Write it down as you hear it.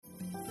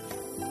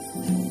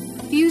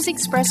Views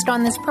expressed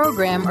on this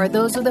program are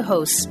those of the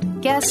hosts,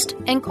 guests,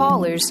 and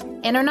callers,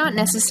 and are not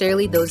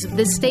necessarily those of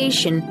this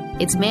station,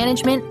 its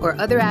management, or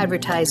other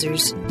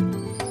advertisers.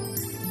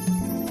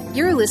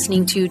 You're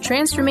listening to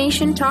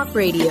Transformation Talk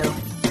Radio.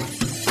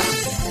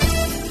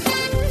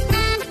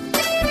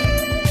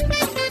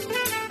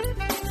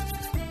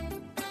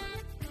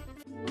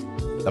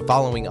 The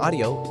following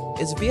audio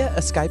is via a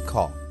Skype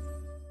call.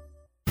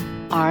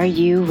 Are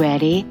you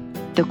ready?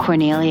 The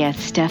Kornelia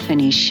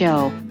Stephanie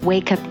Show,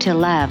 Wake Up to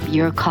Love,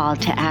 Your Call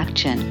to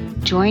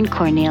Action. Join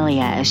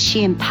Kornelia as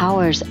she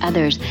empowers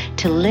others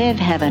to live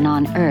heaven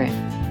on earth.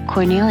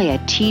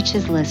 Kornelia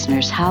teaches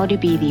listeners how to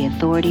be the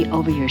authority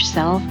over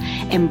yourself,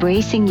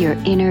 embracing your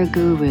inner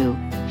guru.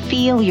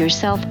 Feel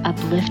yourself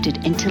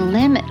uplifted into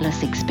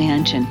limitless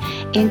expansion,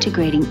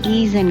 integrating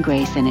ease and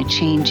grace in a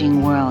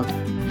changing world.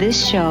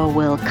 This show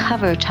will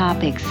cover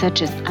topics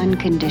such as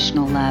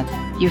unconditional love,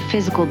 your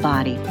physical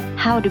body,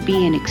 how to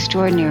be in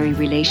extraordinary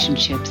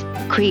relationships,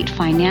 create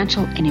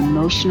financial and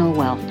emotional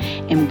wealth,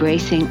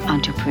 embracing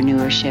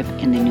entrepreneurship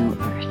in the new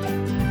earth.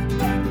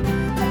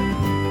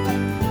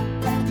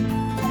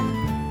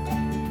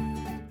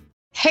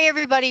 Hey,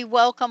 everybody.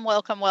 Welcome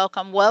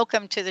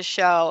to the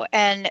show.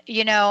 And,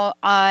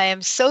 I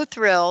am so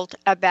thrilled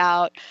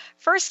about,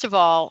 first of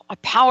all, a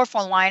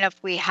powerful lineup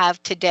we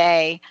have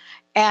today.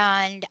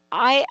 And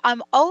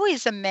I'm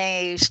always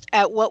amazed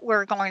at what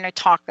we're going to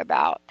talk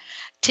about.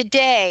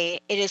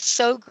 Today, it is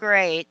so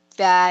great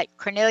that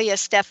Kornelia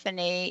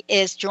Stephanie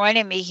is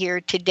joining me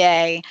here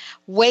today.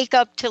 Wake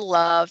Up to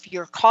Love,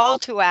 Your Call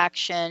to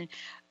Action,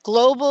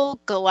 Global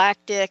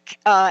Galactic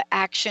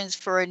Actions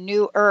for a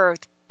New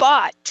Earth.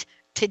 But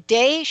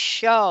today's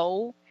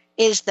show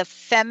is the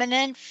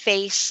feminine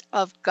face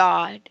of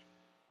God,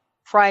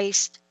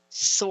 Christ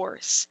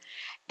Source.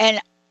 And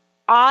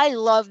I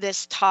love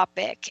this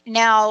topic.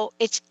 Now,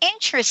 it's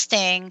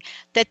interesting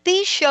that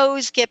these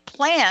shows get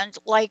planned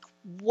like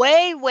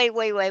way,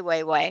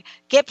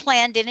 get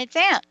planned in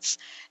advance.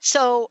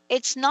 So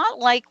it's not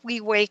like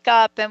we wake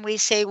up and we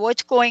say,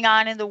 what's going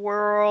on in the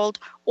world?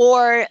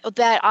 Or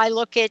that I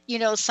look at,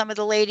 some of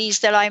the ladies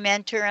that I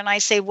mentor and I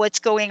say, what's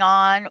going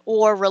on?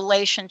 Or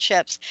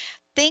relationships.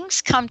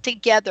 Things come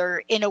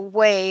together in a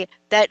way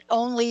that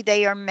only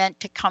they are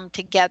meant to come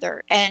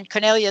together. And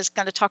Kornelia is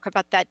going to talk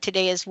about that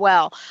today as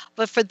well.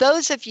 But for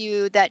those of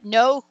you that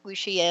know who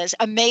she is,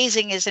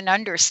 amazing is an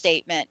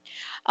understatement.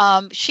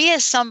 She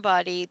is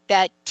somebody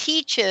that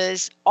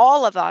teaches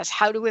all of us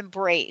how to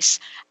embrace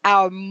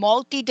our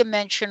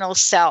multidimensional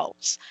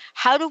selves.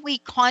 How do we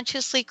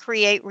consciously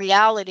create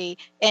reality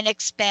in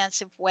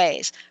expansive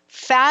ways?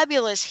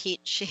 Fabulous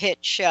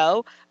hit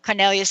show.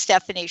 Kornelia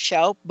Stephanie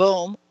Show,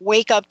 boom,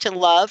 Wake Up to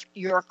Love,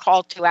 Your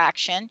Call to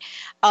Action,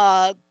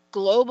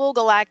 Global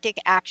Galactic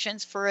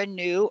Actions for a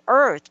New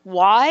Earth.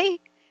 Why?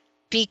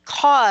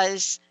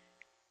 Because,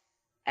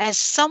 as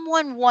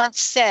someone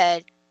once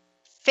said,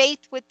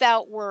 faith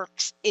without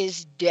works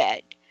is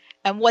dead.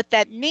 And what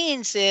that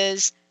means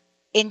is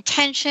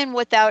intention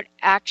without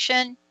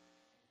action,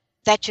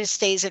 that just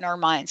stays in our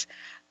minds.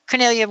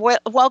 Kornelia,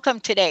 welcome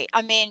today.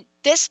 I mean,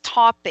 this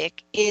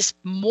topic is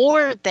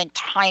more than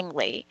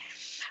timely.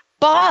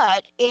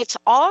 But it's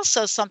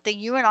also something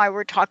you and I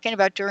were talking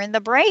about during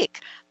the break.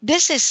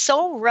 This is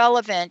so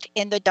relevant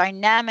in the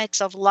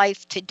dynamics of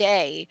life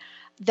today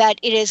that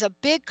it is a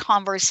big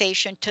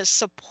conversation to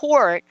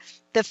support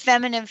the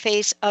feminine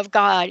face of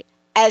God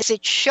as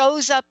it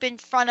shows up in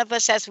front of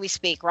us as we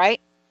speak, right?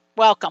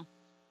 Welcome.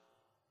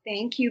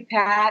 Thank you,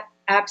 Pat.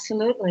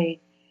 Absolutely.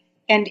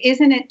 And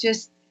isn't it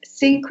just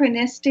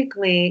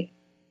synchronistically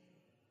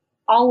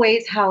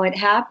always how it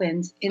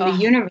happens in the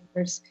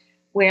universe,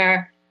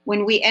 where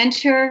when we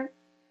enter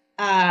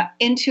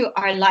into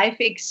our life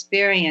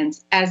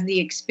experience as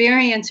the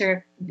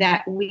experiencer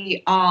that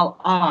we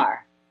all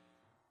are,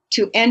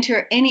 to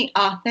enter any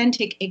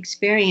authentic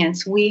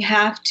experience, we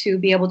have to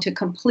be able to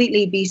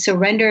completely be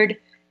surrendered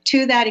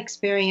to that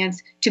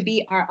experience to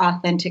be our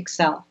authentic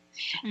self.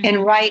 Mm-hmm.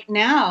 And right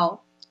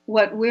now,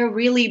 what we're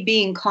really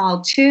being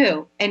called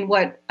to, and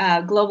what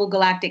Global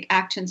Galactic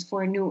Actions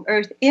for a New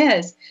Earth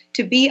is,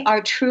 to be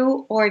our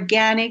true,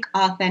 organic,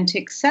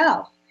 authentic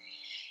self.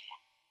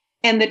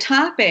 And the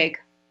topic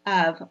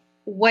of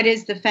what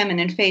is the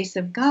feminine face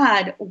of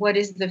God, what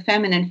is the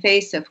feminine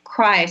face of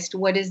Christ,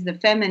 what is the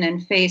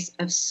feminine face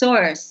of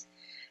Source,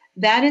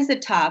 that is a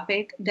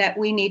topic that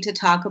we need to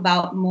talk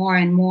about more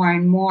and more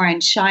and more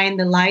and shine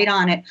the light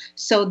on it,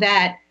 so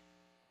that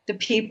the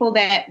people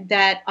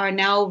that are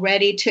now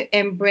ready to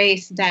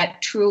embrace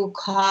that true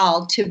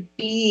call to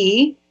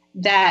be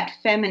that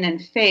feminine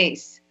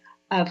face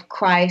of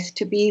Christ,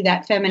 to be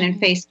that feminine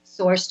face of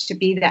Source, to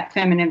be that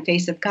feminine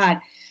face of God,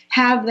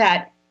 have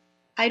that,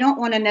 I don't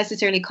want to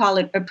necessarily call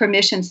it a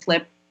permission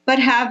slip, but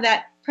have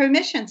that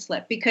permission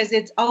slip, because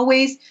it's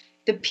always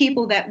the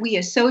people that we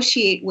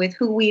associate with,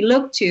 who we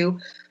look to,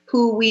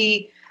 who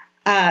we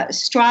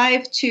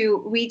strive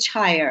to reach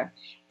higher.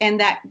 And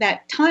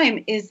that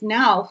time is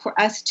now for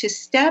us to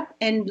step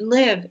and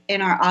live in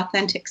our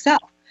authentic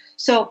self.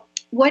 So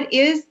what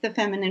is the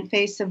feminine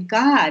face of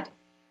God?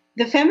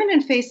 the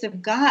feminine face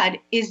of God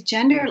is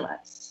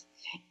genderless.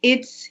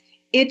 It's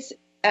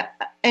an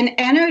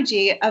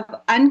energy of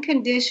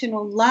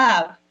unconditional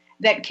love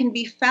that can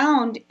be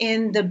found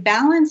in the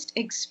balanced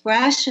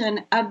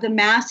expression of the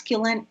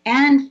masculine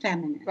and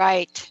feminine.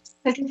 Right.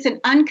 Because it's an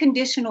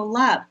unconditional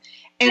love.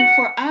 And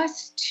for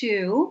us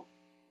to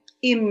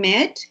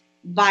emit,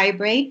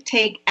 vibrate,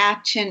 take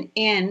action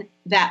in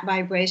that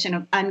vibration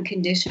of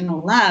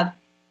unconditional love,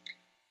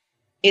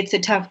 it's a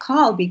tough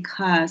call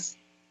because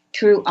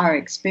through our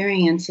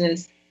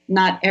experiences,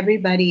 not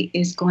everybody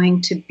is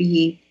going to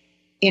be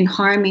in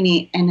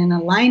harmony and in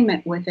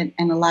alignment with it.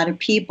 And a lot of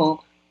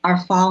people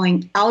are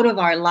falling out of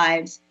our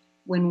lives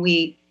when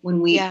we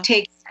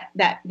take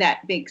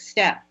that big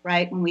step,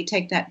 right? When we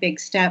take that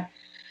big step.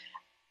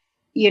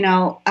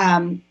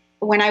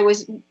 When I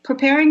was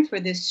preparing for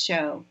this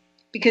show,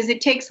 because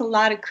it takes a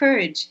lot of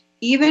courage,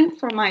 even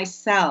for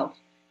myself,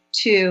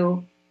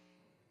 to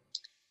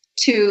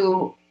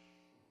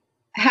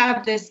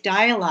have this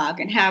dialogue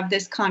and have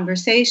this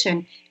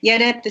conversation.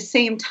 Yet at the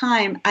same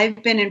time,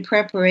 I've been in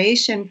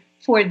preparation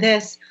for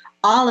this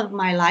all of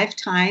my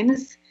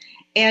lifetimes.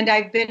 And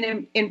I've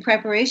been in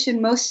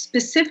preparation most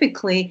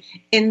specifically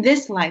in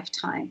this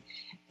lifetime.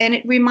 And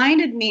it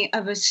reminded me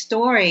of a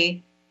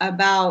story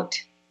about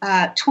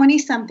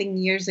 20-something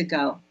years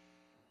ago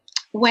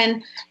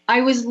when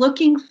I was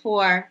looking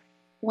for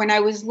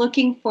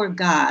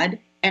God,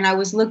 and I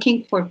was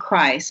looking for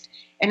Christ,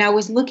 and I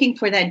was looking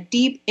for that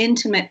deep,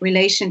 intimate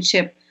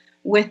relationship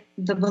with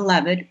the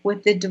beloved,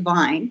 with the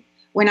divine.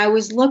 When I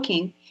was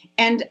looking,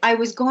 and I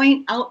was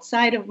going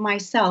outside of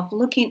myself,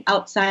 looking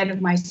outside of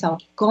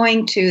myself,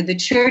 going to the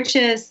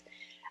churches,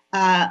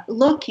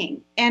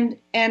 looking, and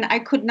I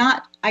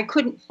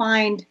couldn't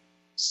find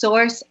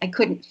source. I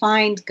couldn't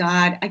find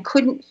God. I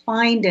couldn't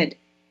find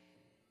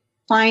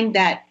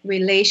that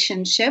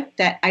relationship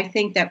that I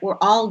think that we're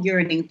all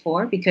yearning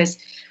for, because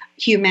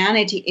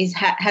humanity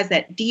has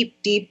that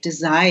deep, deep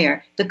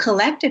desire. The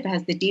collective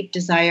has the deep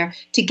desire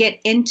to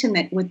get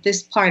intimate with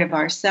this part of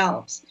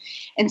ourselves.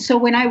 And so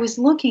when I was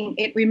looking,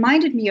 it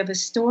reminded me of a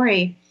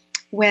story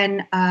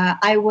when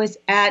I was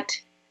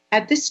at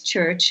this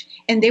church,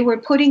 and they were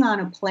putting on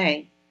a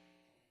play.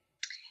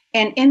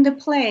 And in the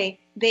play,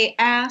 they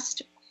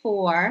asked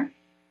for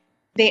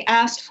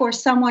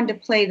someone to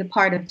play the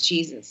part of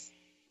Jesus.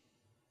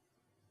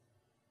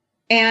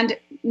 And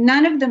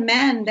none of the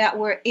men that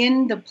were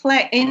in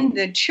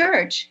the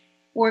church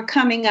were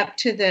coming up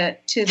to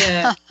audition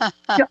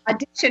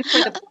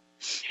for the play.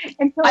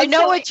 And so I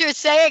know what you're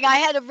saying. I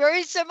had a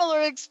very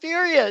similar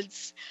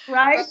experience.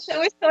 Right?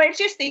 So it's so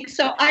interesting.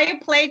 So I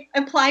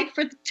applied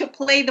to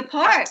play the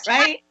part,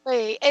 right?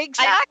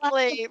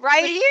 Exactly.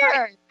 Right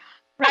here.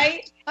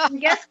 Right? And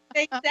guess what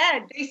they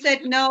said? They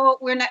said, no,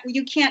 we're not.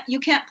 You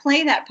can't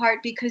play that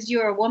part because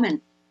you're a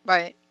woman.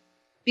 Right.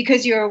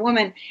 Because you're a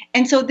woman.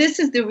 And so this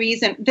is the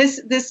reason, this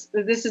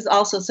is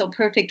also so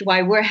perfect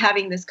why we're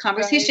having this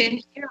conversation.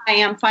 Right. Here I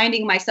am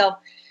finding myself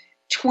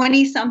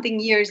 20-something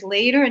years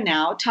later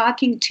now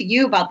talking to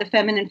you about the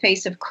feminine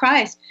face of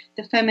Christ,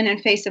 the feminine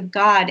face of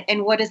God.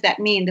 And what does that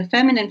mean? The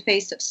feminine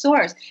face of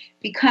Source.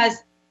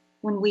 Because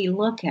when we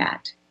look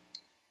at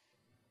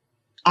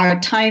our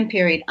time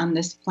period on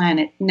this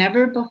planet,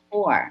 never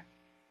before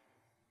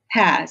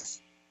has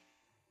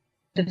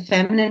the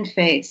feminine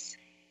face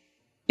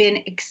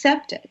been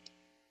accepted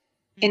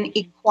in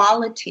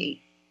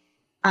equality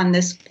on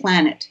this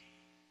planet,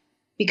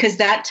 because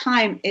that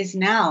time is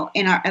now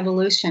in our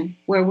evolution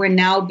where we're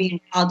now being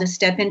called to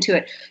step into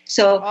it.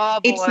 So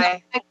it's not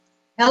like,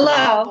 hello.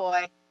 Oh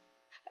boy.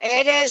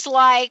 It is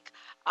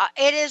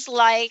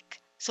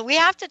like, so we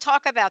have to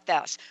talk about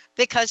this,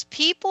 because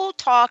people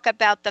talk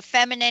about the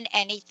feminine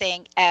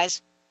anything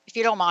as, if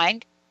you don't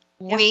mind,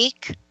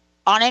 weak,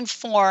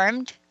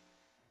 uninformed,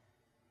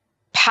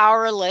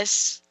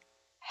 powerless,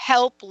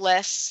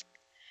 helpless,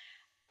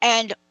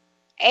 and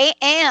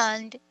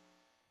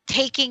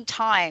taking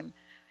time.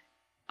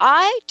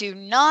 I do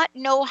not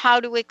know how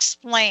to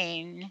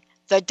explain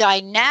the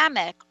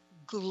dynamic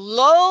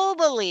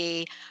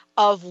globally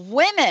of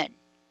women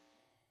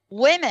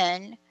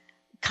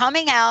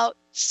coming out,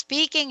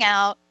 speaking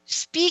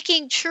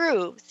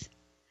truth,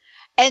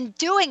 and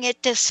doing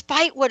it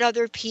despite what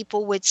other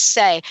people would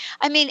say.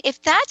 I mean,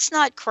 if that's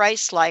not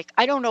Christ-like,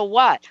 I don't know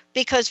what.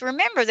 Because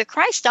remember, the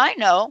Christ I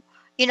know,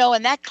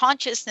 and that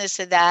consciousness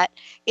of that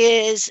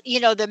is,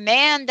 the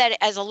man that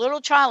as a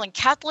little child in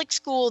Catholic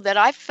school that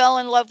I fell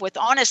in love with,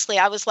 honestly,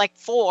 I was like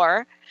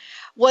 4,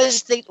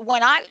 was the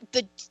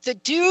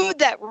dude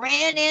that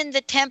ran in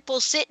the temple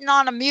sitting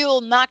on a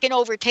mule knocking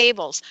over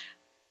tables.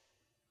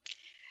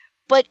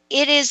 But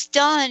it is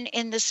done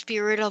in the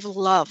spirit of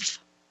love,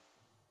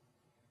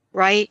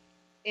 right?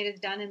 It is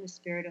done in the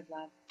spirit of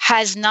love.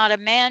 Has not a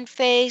man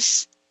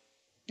face,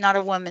 not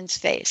a woman's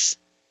face.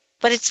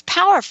 But it's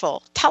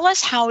powerful. Tell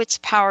us how it's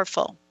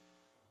powerful.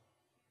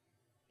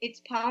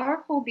 It's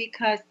powerful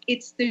because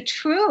it's the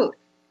truth.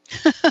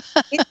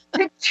 It's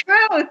the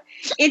truth.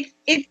 It's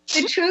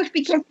the truth,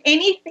 because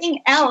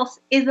anything else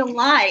is a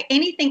lie.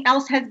 Anything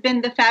else has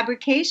been the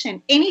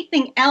fabrication.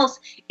 Anything else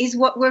is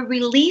what we're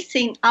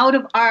releasing out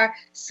of our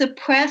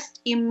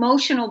suppressed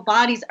emotional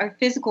bodies, our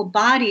physical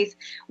bodies,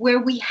 where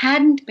we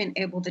hadn't been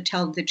able to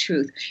tell the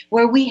truth,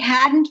 where we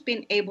hadn't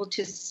been able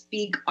to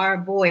speak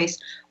our voice,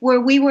 where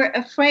we were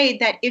afraid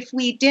that if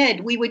we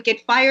did, we would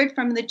get fired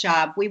from the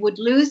job, we would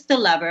lose the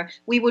lover,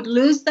 we would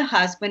lose the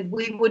husband,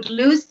 we would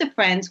lose the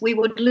friends, we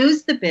would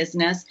lose the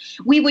business,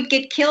 we would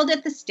get killed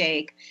at the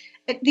stake.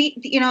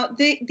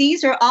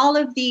 These are all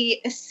of the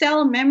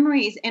cell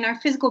memories in our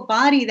physical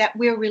body that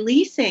we're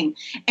releasing.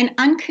 And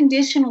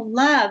unconditional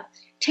love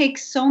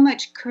takes so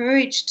much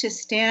courage to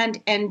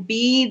stand and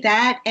be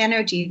that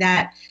energy,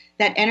 that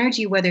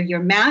energy, whether you're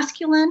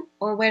masculine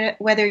or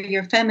whether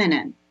you're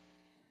feminine,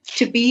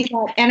 to be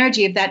that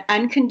energy of that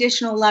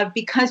unconditional love,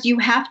 because you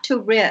have to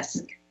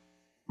risk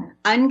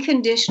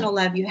unconditional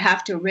love. You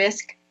have to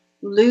risk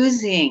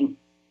losing,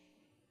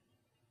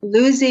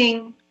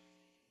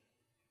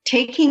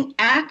 taking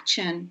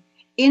action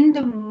in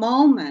the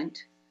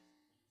moment.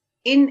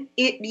 It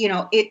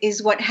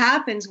is what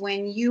happens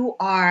when you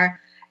are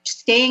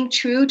staying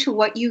true to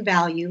what you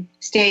value,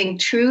 staying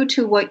true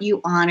to what you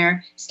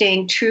honor,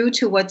 staying true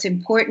to what's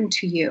important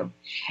to you.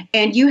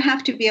 And you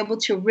have to be able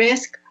to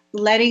risk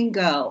letting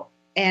go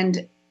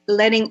and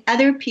letting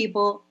other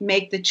people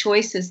make the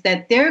choices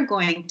that they're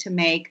going to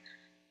make,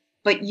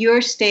 but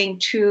you're staying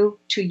true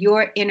to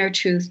your inner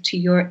truth, to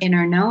your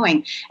inner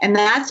knowing. And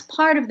that's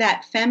part of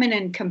that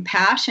feminine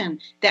compassion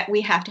that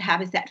we have to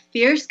have, is that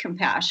fierce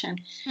compassion.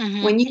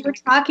 Mm-hmm. When you were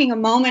talking a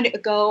moment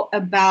ago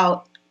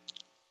about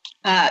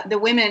the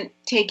women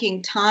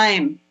taking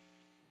time,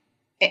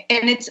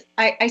 and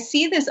I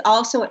see this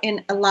also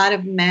in a lot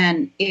of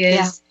men,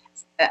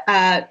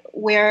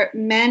 where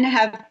men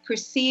have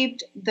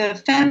perceived the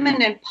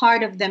feminine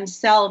part of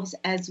themselves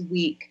as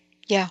weak.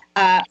 Yeah.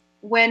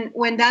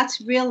 When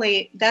that's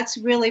really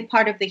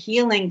part of the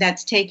healing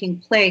that's taking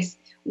place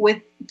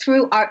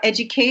through our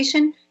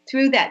education,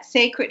 through that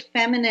sacred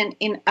feminine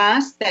in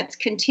us that's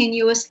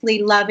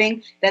continuously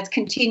loving, that's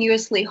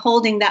continuously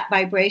holding that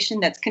vibration,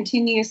 that's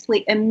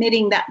continuously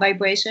emitting that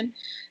vibration,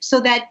 so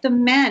that the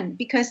men,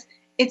 because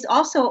it's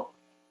also,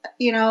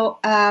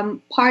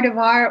 part of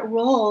our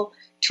role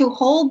to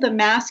hold the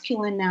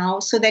masculine now,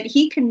 so that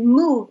he can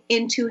move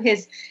into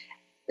his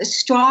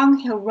strong,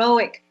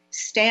 heroic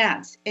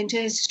stance, into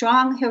his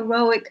strong,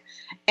 heroic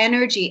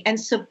energy, and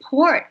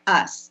support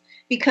us.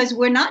 Because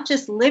we're not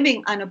just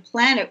living on a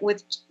planet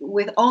with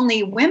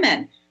only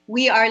women.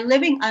 We are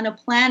living on a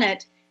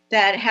planet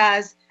that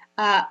has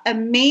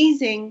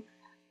amazing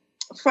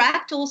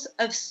fractals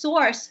of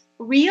source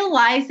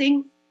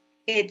realizing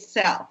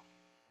itself,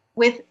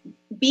 with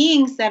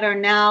beings that are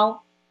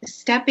now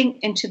stepping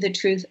into the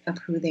truth of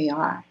who they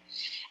are.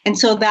 And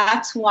so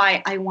that's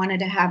why I wanted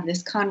to have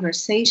this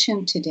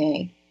conversation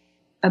today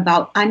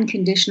about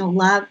unconditional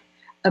love,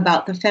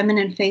 about the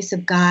feminine face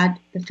of God,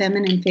 the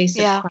feminine face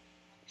of Christ.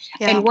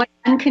 Yeah. And what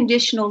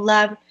unconditional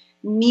love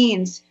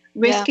means,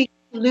 risking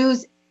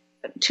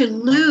to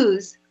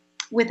lose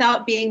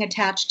without being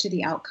attached to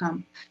the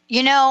outcome.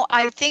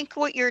 I think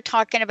what you're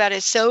talking about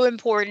is so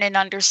important in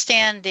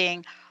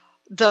understanding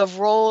the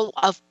role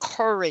of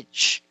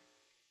courage,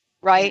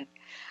 right?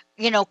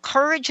 Yeah.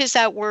 Courage is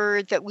that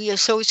word that we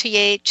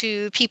associate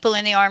to people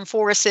in the armed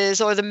forces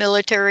or the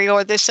military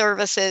or the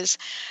services.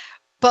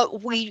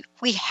 But we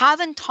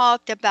haven't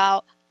talked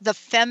about the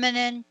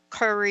feminine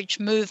courage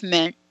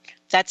movement.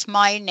 That's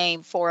my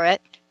name for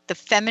it, the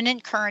feminine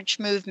courage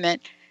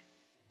movement,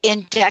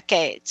 in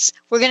decades.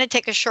 We're going to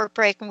take a short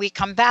break. When we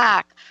come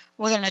back,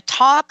 we're going to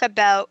talk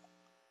about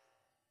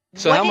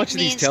what it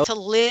means to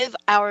live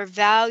our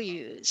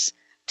values,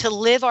 to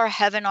live our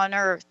heaven on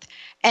earth.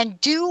 And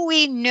do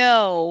we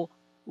know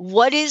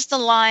what is the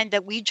line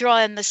that we draw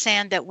in the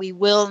sand that we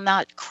will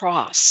not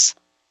cross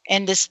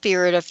in the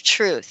spirit of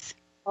truth?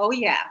 Oh,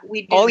 yeah,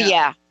 we do. Oh,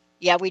 yeah.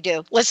 Yeah, we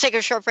do. Let's take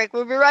a short break.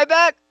 We'll be right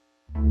back.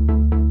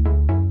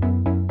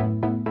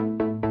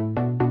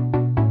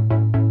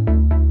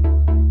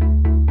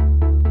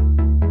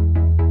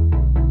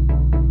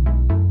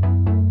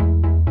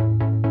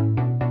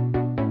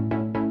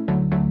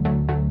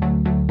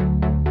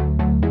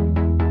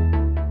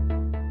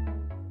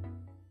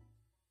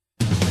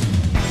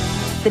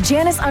 The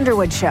Janice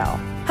Underwood Show,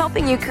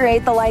 helping you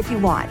create the life you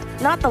want,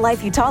 not the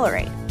life you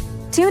tolerate.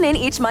 Tune in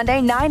each Monday,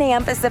 9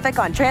 a.m. Pacific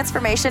on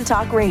Transformation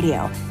Talk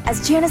Radio,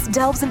 as Janice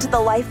delves into the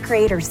life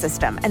creator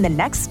system and the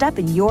next step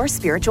in your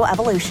spiritual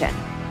evolution.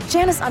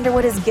 Janice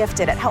Underwood is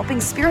gifted at helping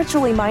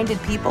spiritually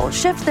minded people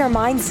shift their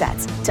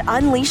mindsets to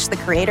unleash the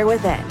creator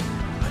within.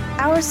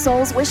 Our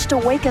souls wish to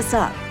wake us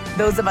up.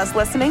 Those of us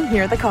listening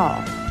hear the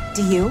call.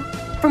 Do you?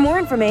 For more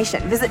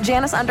information, visit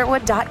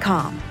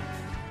janiceunderwood.com.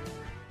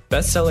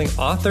 Best-selling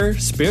author,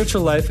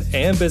 spiritual life,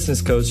 and business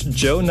coach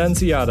Joe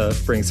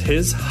Nunziata brings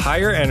his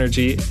higher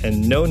energy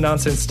and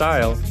no-nonsense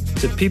style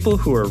to people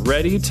who are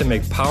ready to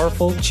make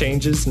powerful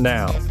changes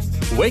now.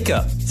 Wake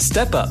up,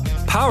 step up,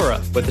 Power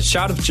Up with a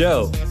Shot of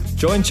Joe.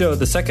 Join Joe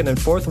the second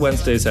and fourth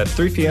Wednesdays at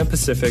 3 p.m.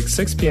 Pacific,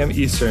 6 p.m.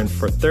 Eastern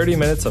for 30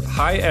 minutes of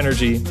high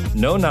energy,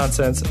 no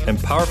nonsense,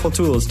 and powerful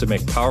tools to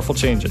make powerful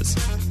changes.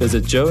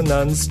 Visit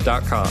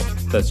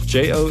joenunz.com. That's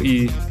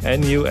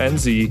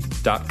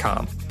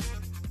JOENUNZ.com.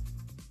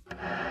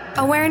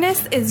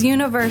 Awareness is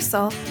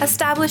universal.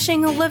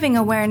 Establishing a living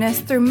awareness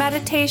through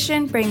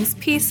meditation brings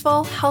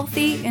peaceful,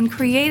 healthy, and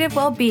creative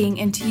well-being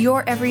into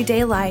your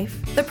everyday life.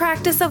 The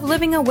practice of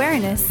living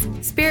awareness,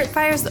 Spirit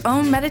Fire's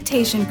own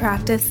meditation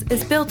practice,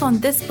 is built on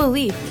this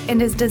belief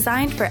and is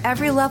designed for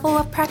every level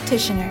of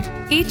practitioner.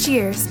 Each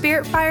year,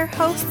 Spirit Fire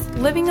hosts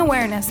living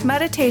awareness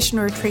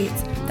meditation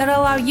retreats that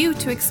allow you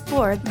to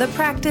explore the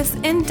practice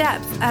in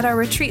depth at our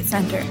retreat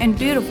center in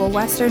beautiful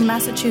Western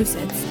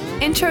Massachusetts.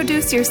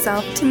 Introduce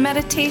yourself to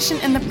meditation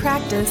and the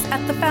practice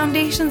at the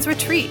Foundation's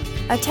retreat.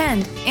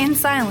 Attend, in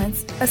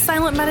silence, a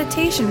silent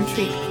meditation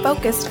retreat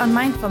focused on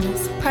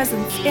mindfulness,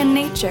 presence, and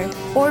nature,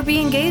 or be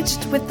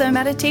engaged with the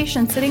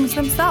meditation sittings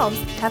themselves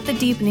at the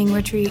Deepening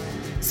Retreat.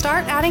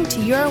 Start adding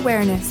to your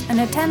awareness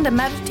and attend a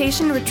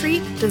meditation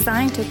retreat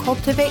designed to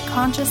cultivate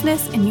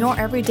consciousness in your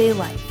everyday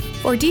life.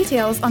 For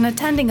details on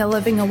attending a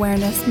Living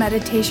Awareness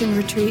meditation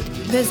retreat,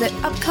 visit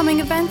upcoming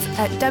events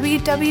at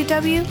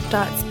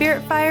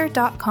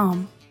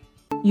www.spiritfire.com.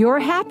 Your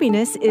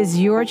happiness is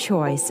your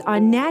choice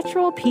on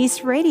Natural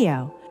Peace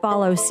Radio.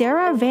 Follow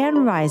Sarah Van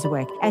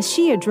Ryswick as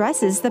she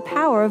addresses the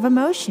power of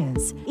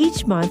emotions.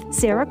 Each month,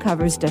 Sarah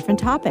covers different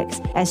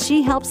topics as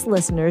she helps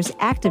listeners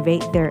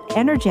activate their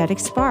energetic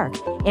spark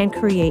and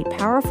create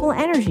powerful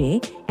energy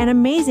and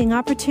amazing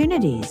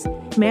opportunities.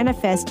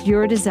 Manifest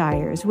your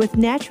desires with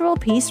Natural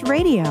Peace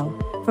Radio.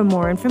 For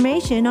more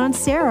information on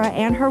Sarah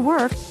and her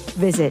work,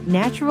 visit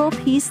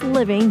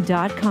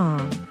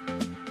naturalpeaceliving.com.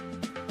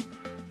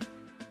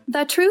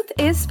 The Truth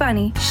is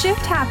Funny.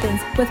 Shift Happens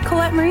with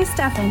Colette Marie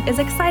Steffen is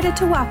excited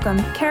to welcome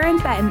Karen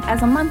Benton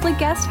as a monthly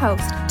guest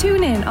host.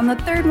 Tune in on the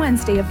third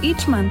Wednesday of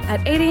each month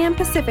at 8 a.m.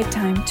 Pacific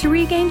Time to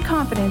regain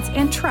confidence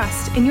and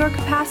trust in your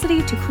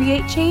capacity to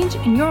create change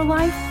in your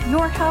life,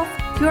 your health,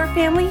 your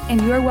family,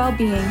 and your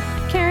well-being.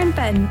 Karen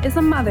Benton is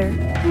a mother,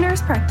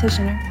 nurse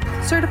practitioner,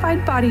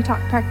 certified body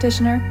talk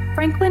practitioner,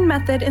 Franklin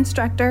Method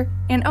instructor,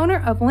 and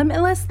owner of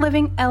Limitless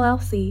Living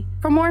LLC.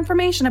 For more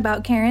information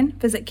about Karen,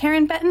 visit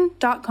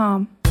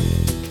KarenBenton.com.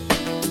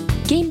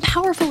 Gain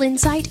powerful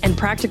insight and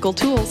practical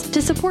tools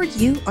to support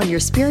you on your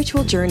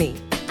spiritual journey.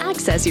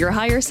 Access your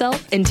higher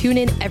self and tune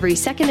in every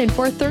second and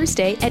fourth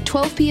Thursday at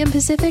 12 p.m.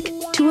 Pacific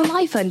to A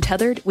Life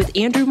Untethered with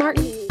Andrew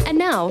Martin and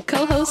now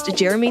co-host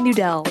Jeremy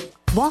Nudell.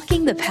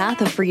 Walking the Path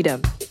of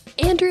Freedom.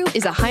 Andrew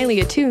is a highly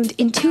attuned,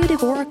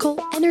 intuitive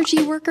oracle,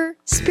 energy worker,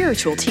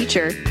 spiritual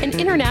teacher, and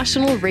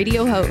international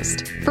radio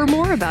host. For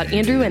more about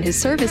Andrew and his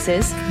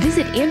services,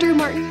 visit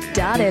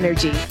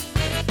andrewmartin.energy.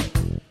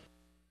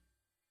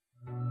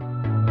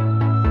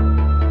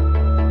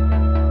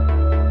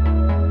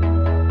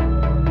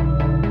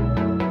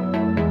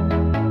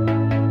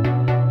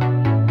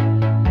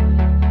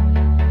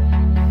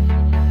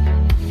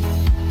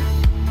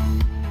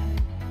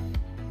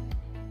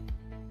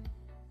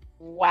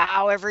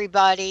 Wow,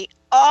 everybody.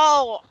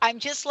 Oh, I'm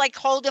just like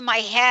holding my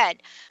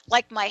head.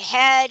 Like my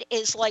head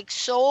is like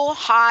so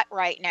hot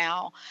right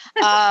now.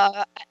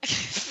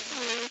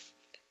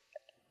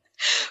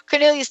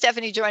 Kornelia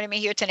Stephanie joining me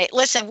here tonight.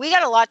 Listen, we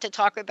got a lot to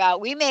talk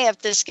about. We may have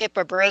to skip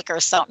a break or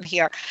something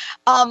here.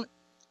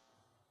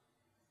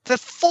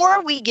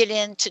 Before we get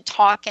into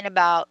talking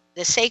about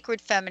the sacred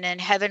feminine,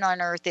 heaven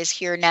on earth is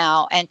here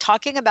now, and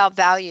talking about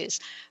values,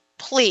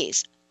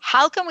 please,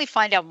 how can we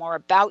find out more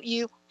about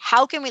you?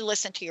 How can we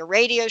listen to your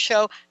radio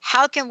show?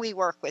 How can we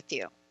work with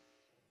you?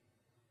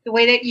 The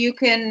way that you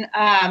can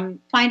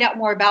find out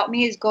more about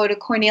me is go to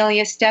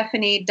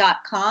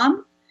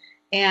KorneliaStephanie.com.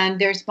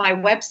 And there's my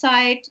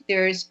website.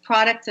 There's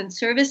products and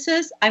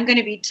services. I'm going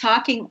to be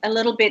talking a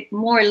little bit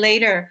more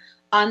later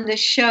on the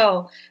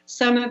show,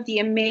 some of the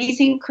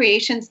amazing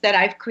creations that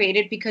I've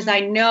created, because I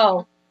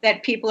know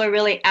that people are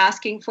really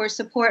asking for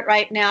support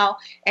right now.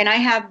 And I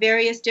have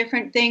various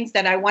different things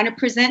that I want to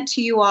present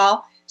to you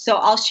all. So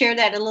I'll share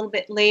that a little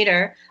bit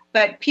later.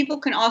 But people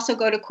can also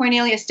go to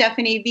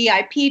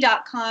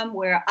KorneliaStephanieVIP.com,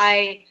 where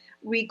I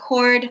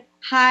record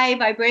high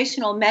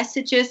vibrational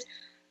messages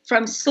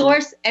from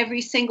source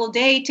every single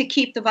day to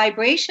keep the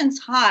vibrations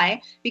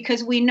high,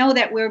 because we know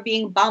that we're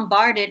being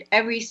bombarded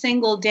every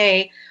single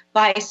day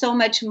by so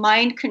much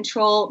mind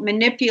control,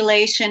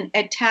 manipulation,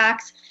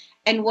 attacks,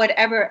 and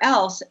whatever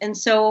else. And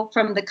so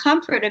from the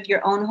comfort of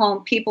your own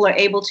home, people are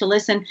able to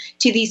listen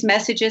to these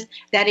messages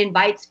that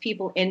invites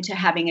people into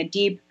having a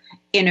deep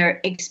inner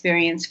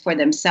experience for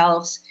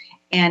themselves,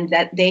 and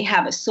that they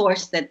have a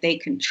source that they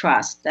can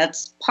trust.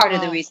 That's part of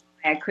the reason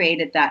why I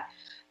created that.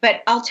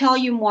 But I'll tell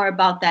you more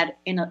about that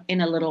in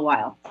a little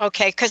while.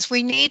 Okay, because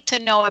we need to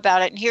know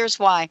about it. And here's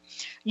why.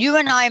 You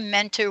and I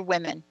mentor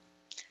women.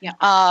 Yeah.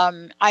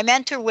 I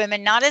mentor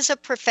women not as a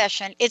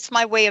profession. It's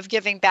my way of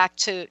giving back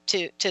to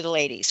the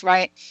ladies,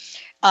 right?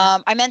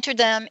 I mentor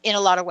them in a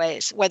lot of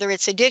ways, whether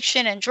it's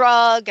addiction and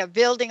drug, or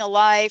building a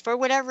life, or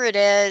whatever it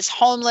is,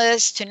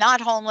 homeless to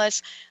not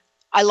homeless.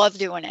 I love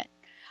doing it.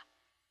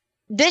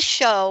 This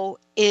show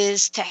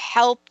is to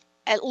help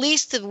at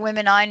least the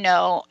women I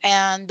know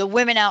and the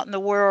women out in the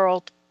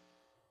world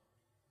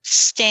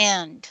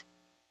stand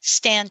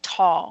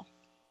tall,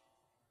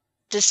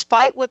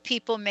 despite what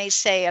people may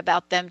say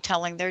about them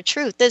telling their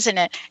truth, isn't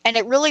it? And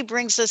it really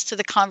brings us to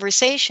the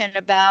conversation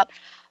about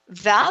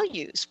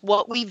values,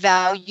 what we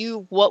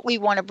value, what we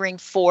want to bring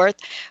forth.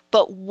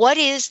 But what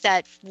is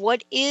that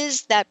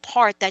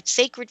part, that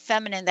sacred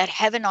feminine, that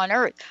heaven on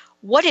earth?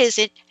 What is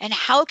it, and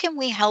how can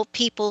we help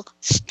people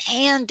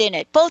stand in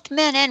it, both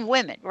men and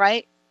women,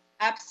 right?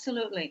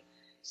 Absolutely.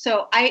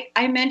 So I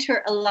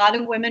mentor a lot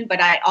of women, but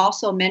I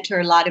also mentor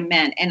a lot of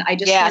men. And I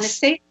just want to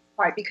say this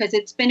part because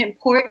it's been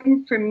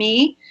important for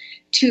me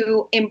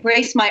to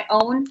embrace my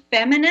own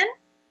feminine,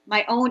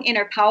 my own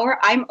inner power.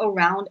 I'm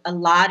around a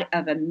lot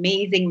of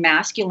amazing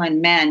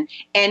masculine men,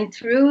 and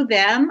through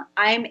them,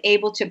 I'm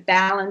able to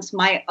balance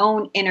my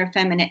own inner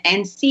feminine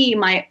and see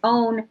my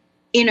own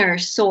inner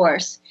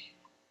source.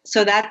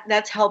 So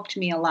that's helped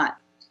me a lot.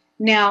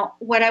 Now,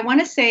 what I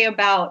want to say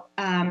about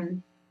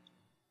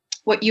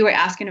what you were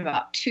asking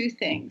about, two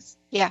things.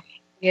 Yeah.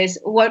 Is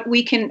what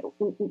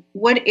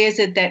is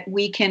it that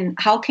we can,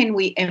 how can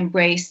we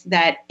embrace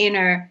that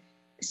inner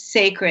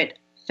sacred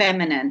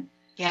feminine?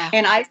 Yeah.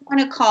 And I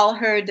want to call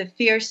her the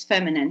fierce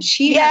feminine.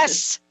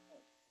 It's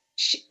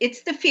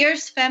the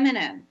fierce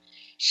feminine.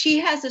 She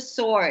has a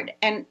sword,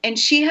 and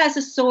she has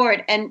a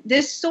sword, and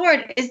this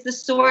sword is the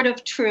sword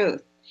of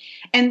truth.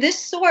 And this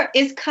sword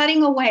is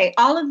cutting away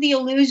all of the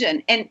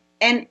illusion. And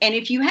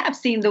if you have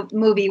seen the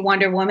movie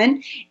Wonder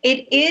Woman,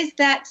 it is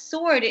that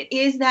sword, it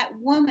is that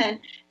woman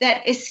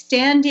that is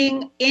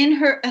standing in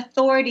her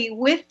authority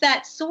with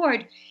that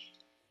sword,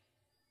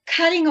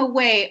 cutting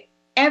away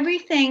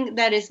everything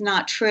that is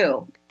not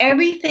true,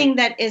 everything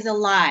that is a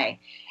lie,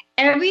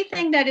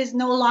 everything that is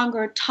no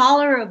longer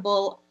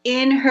tolerable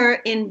in her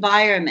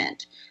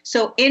environment.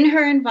 So in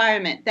her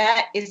environment,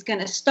 that is going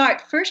to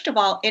start, first of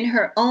all, in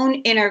her own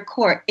inner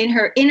court, in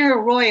her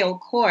inner royal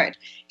court.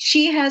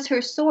 She has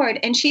her sword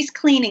and she's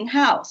cleaning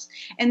house.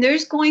 And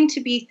there's going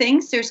to be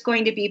things, there's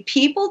going to be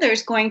people,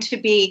 there's going to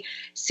be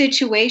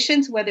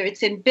situations, whether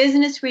it's in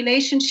business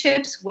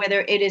relationships,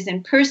 whether it is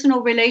in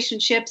personal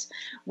relationships,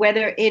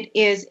 whether it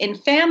is in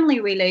family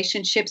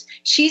relationships.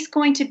 She's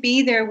going to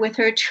be there with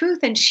her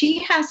truth, and she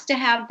has to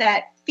have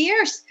that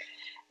fierce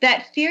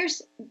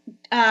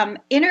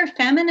inner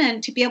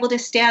feminine to be able to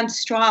stand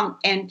strong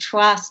and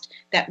trust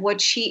that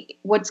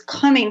what's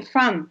coming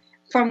from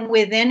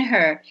within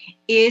her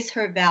is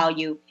her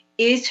value,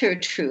 is her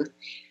truth.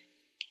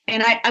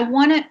 And I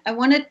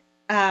want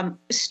to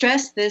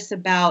stress this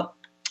about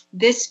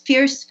this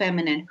fierce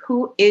feminine.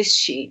 Who is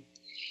she?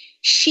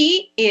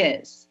 She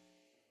is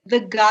the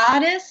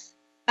goddess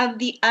of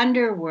the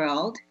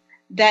underworld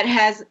that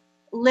has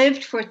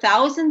lived for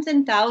thousands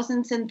and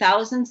thousands and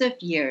thousands of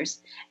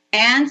years,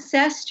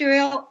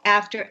 ancestral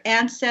after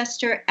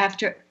ancestor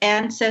after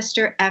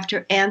ancestor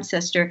after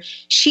ancestor.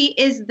 She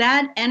is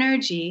that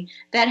energy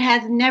that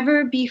has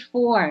never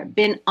before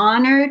been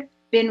honored,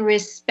 been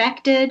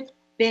respected,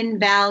 been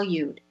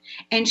valued.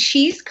 And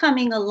she's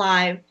coming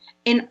alive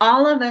in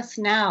all of us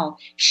now.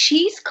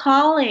 She's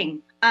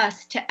calling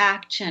us to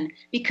action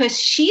because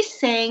she's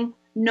saying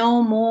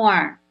no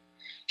more.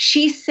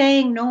 She's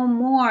saying no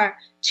more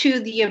to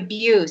the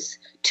abuse,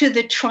 to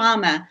the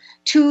trauma,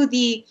 to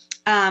the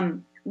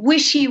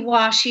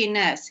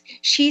wishy-washiness.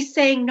 She's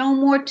saying no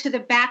more to the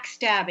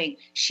backstabbing.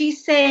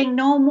 She's saying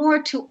no more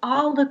to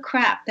all the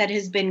crap that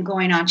has been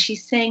going on.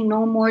 She's saying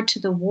no more to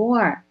the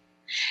war.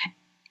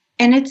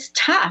 And it's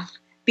tough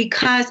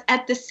because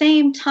at the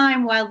same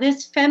time, while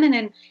this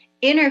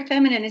inner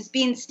feminine is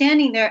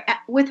standing there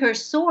with her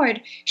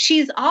sword,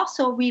 she's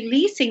also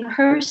releasing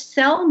her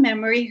cell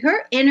memory,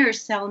 her inner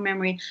cell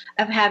memory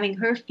of having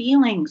her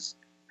feelings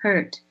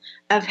hurt,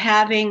 of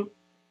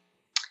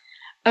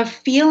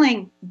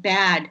feeling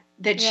bad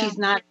that she's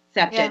not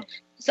accepted. Yeah.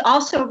 It's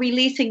also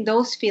releasing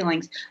those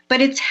feelings, but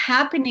it's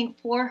happening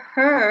for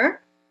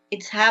her.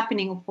 It's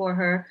happening for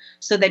her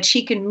so that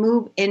she can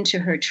move into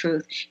her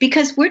truth,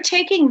 because we're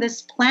taking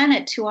this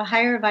planet to a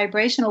higher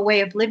vibrational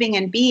way of living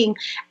and being,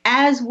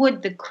 as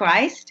would the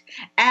Christ,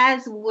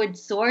 as would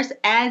Source,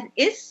 as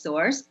is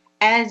Source,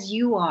 as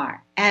you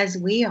are, as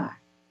we are.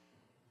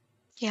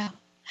 Yeah.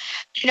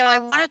 I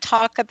want to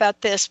talk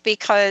about this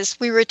because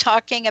we were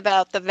talking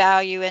about the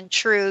value and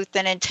truth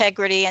and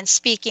integrity and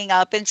speaking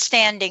up and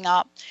standing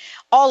up,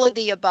 all of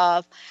the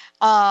above.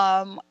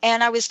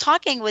 And I was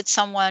talking with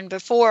someone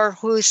before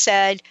who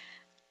said,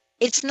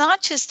 it's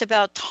not just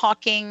about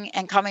talking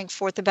and coming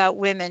forth about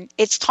women.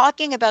 It's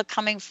talking about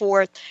coming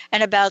forth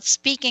and about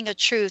speaking a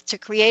truth to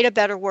create a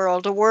better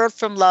world, a world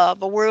from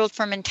love, a world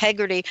from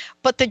integrity.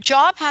 But the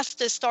job has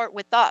to start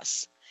with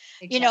us.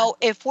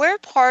 Exactly. If we're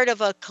part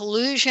of a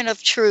collusion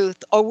of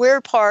truth, or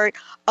we're part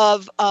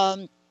of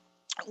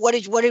what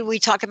did we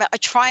talk about? A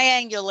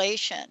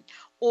triangulation,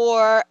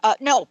 or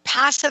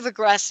passive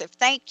aggressive.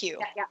 Thank you.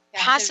 Yeah.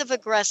 Passive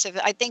aggressive.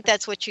 I think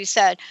that's what you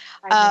said.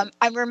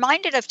 I'm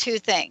reminded of two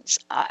things.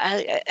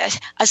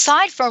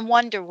 Aside from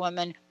Wonder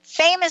Woman,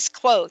 famous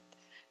quote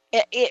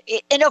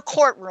in a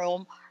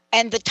courtroom,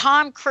 and the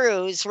Tom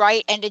Cruise,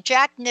 right, and the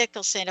Jack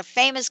Nicholson, a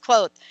famous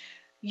quote,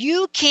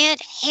 "You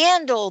can't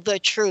handle the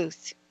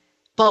truth,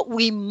 but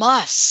we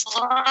must.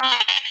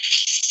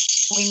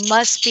 We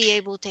must be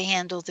able to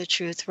handle the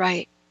truth,"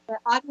 right? The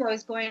audio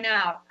is going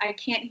out. I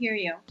can't hear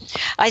you.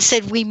 I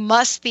said we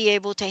must be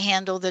able to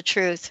handle the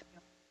truth.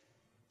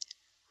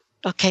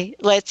 Okay,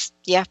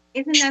 yeah.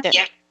 Isn't that?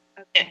 Yeah.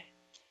 Okay.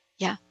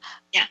 Yeah.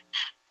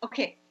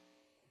 Okay.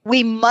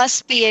 We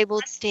must be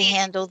able to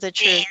handle the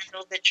truth.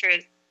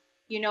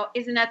 You know,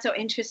 isn't that so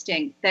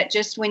interesting that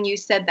just when you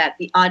said that,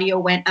 the audio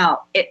went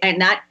out?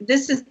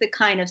 This is the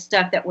kind of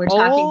stuff that we're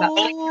talking about.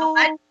 But you know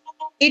what?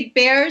 It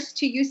bears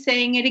to you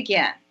saying it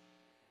again.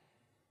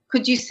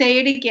 Could you say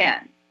it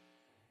again?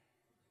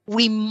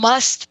 We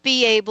must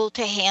be able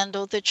to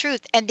handle the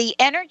truth. And the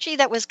energy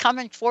that was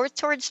coming forth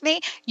towards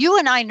me, you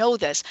and I know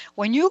this.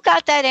 When you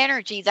got that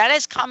energy, that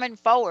is coming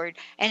forward.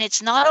 And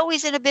it's not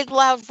always in a big,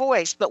 loud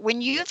voice. But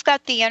when you've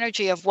got the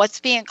energy of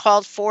what's being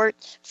called forth,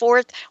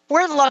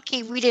 we're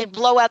lucky we didn't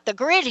blow out the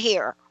grid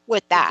here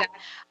with that.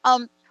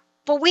 Exactly.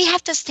 But we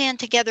have to stand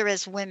together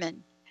as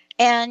women.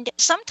 And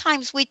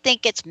sometimes we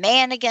think it's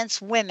man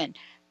against women.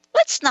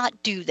 Let's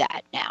not do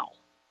that now.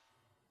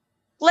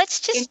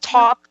 Let's just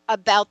talk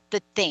about the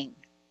thing.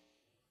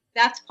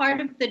 That's part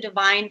of the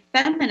divine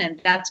feminine.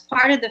 That's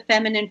part of the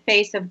feminine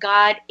face of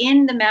God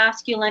in the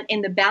masculine,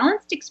 in the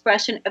balanced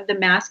expression of the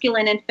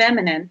masculine and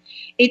feminine.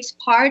 It's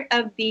part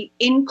of the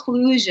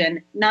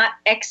inclusion, not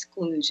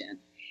exclusion.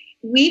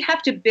 We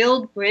have to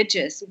build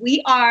bridges.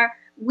 We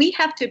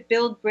have to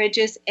build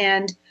bridges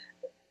and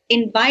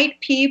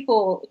invite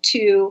people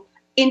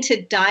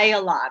into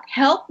dialogue.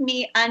 Help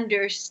me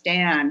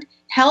understand.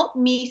 Help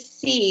me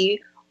see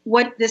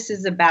what this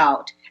is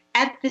about.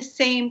 At the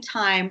same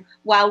time,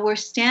 while we're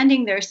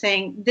standing there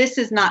saying, this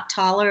is not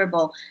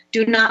tolerable,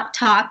 do not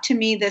talk to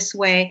me this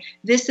way,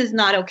 this is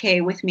not okay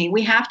with me.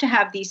 We have to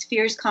have these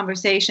fierce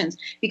conversations,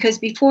 because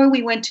before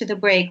we went to the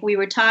break, we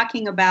were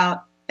talking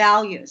about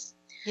values.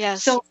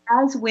 Yes. So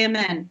as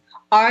women,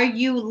 are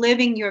you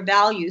living your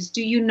values?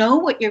 Do you know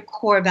what your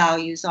core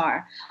values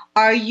are?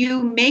 Are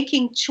you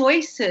making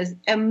choices,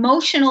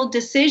 emotional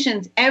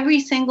decisions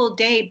every single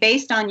day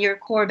based on your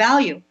core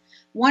value?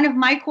 One of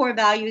my core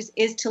values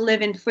is to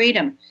live in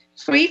freedom,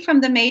 free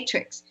from the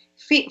matrix,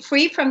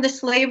 free from the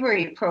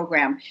slavery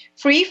program,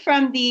 free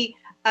from the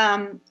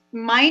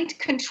mind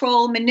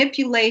control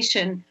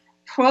manipulation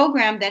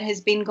program that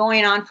has been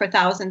going on for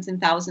thousands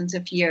and thousands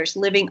of years,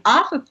 living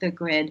off of the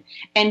grid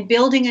and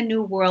building a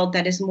new world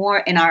that is more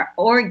in our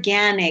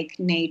organic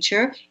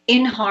nature,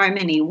 in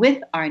harmony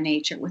with our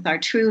nature, with our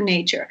true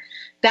nature.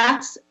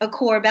 That's a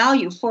core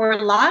value for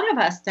a lot of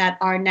us that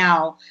are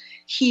now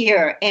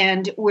here,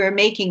 and we're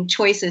making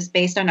choices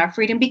based on our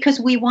freedom because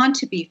we want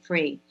to be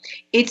free.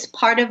 It's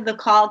part of the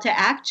call to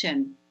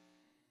action,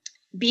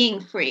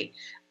 being free.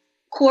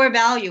 Core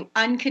value,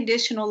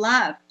 unconditional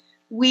love.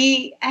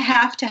 We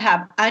have to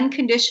have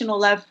unconditional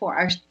love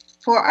for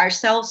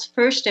ourselves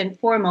first and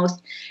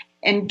foremost,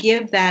 and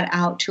give that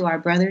out to our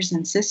brothers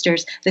and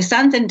sisters, the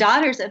sons and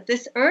daughters of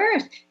this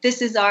earth.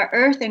 This is our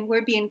earth, and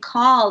we're being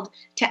called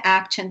to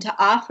action, to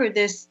offer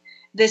this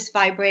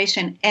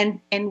vibration.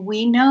 And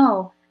we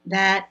know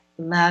that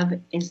love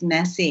is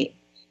messy.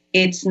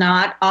 It's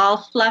not all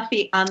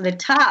fluffy on the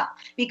top,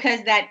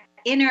 because that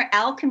inner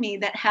alchemy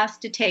that has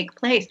to take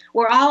place.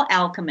 We're all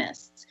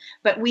alchemists,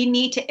 but we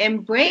need to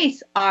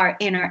embrace our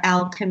inner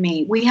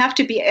alchemy. We have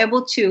to be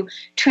able to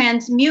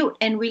transmute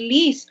and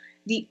release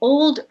the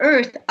old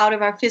earth out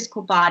of our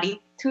physical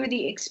body through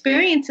the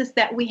experiences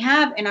that we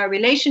have in our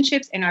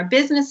relationships, in our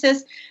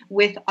businesses,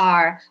 with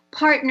our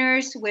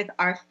partners, with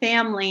our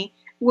family.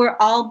 We're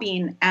all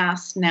being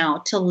asked now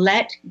to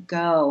let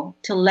go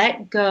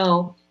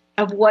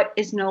of what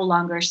is no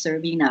longer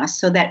serving us,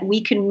 so that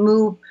we can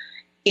move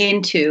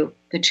into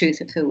the truth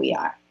of who we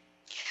are.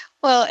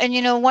 Well, and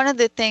you know, one of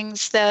the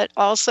things that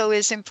also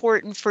is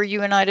important for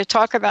you and I to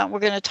talk about, we're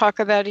going to talk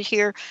about it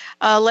here.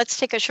 Let's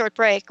take a short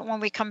break.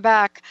 When we come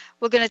back,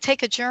 we're going to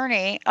take a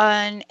journey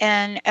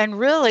and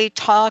really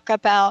talk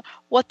about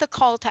what the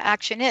call to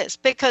action is,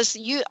 because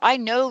I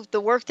know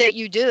the work that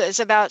you do is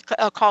about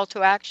a call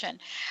to action.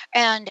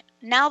 And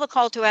now the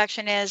call to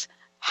action is,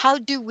 how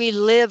do we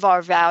live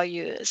our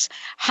values?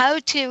 How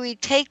do we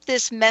take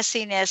this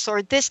messiness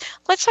or this,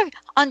 let's say,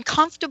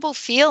 uncomfortable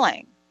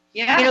feeling?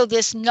 Yeah. You know,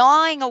 this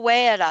gnawing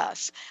away at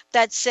us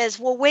that says,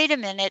 well, wait a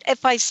minute,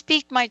 if I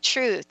speak my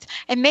truth,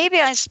 and maybe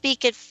I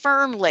speak it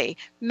firmly,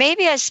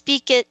 maybe I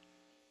speak it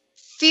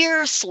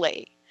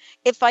fiercely.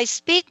 If I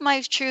speak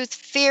my truth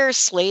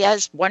fiercely,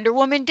 as Wonder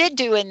Woman did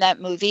do in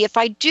that movie, if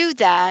I do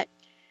that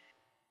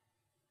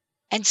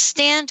and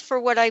stand for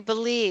what I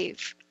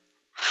believe,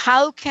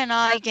 how can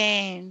I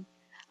gain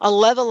a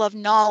level of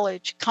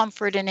knowledge,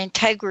 comfort, and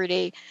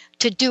integrity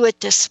to do it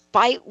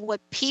despite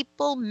what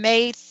people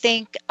may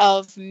think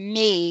of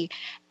me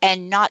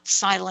and not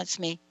silence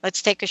me?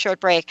 Let's take a short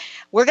break.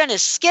 We're going to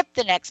skip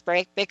the next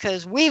break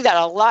because we've got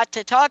a lot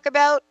to talk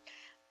about.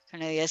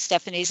 Kornelia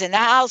Stephanie's in the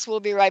house. We'll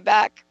be right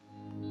back.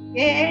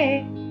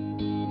 Yay!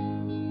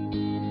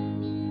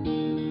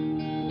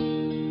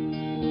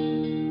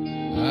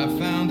 I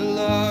found a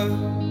love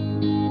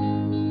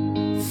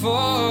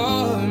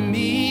for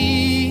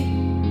me.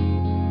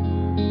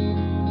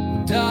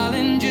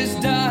 Darling, just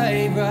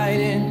dive right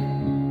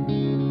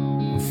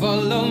in.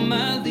 Follow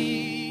my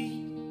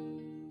lead.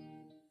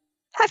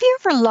 Have you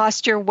ever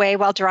lost your way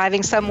while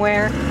driving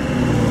somewhere?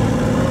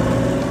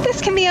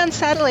 This can be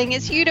unsettling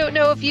as you don't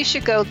know if you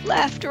should go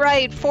left,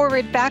 right,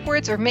 forward,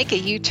 backwards, or make a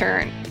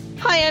U-turn.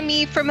 Hi, I'm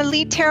Eve from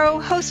Elite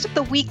Tarot, host of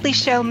the weekly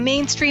show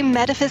Mainstream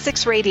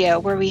Metaphysics Radio,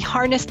 where we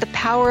harness the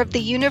power of the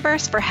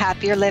universe for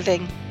happier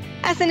living.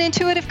 As an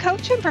intuitive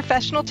coach and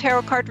professional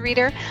tarot card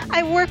reader,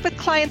 I work with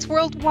clients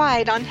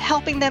worldwide on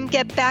helping them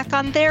get back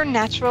on their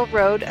natural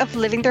road of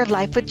living their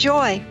life with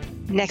joy.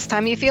 Next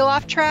time you feel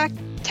off track,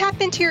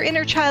 tap into your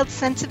inner child's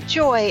sense of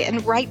joy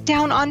and write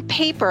down on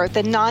paper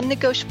the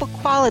non-negotiable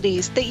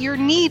qualities that you're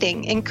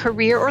needing in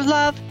career or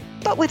love,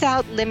 but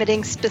without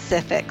limiting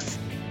specifics.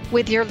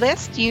 With your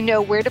list, you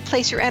know where to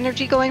place your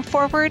energy going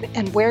forward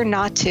and where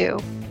not to.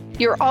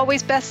 You're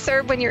always best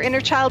served when your inner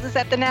child is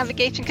at the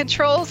navigation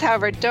controls.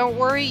 However, don't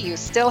worry, you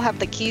still have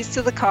the keys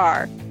to the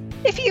car.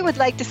 If you would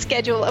like to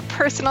schedule a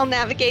personal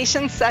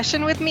navigation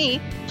session with me,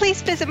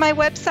 please visit my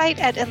website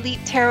at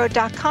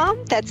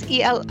elitetarot.com. That's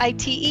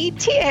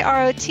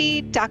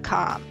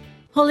ELITETAROT.com.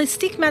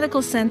 Holistic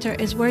Medical Center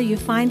is where you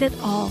find it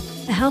all.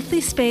 A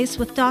healthy space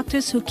with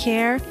doctors who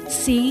care,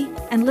 see,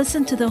 and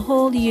listen to the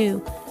whole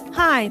you.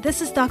 Hi,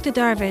 this is Dr.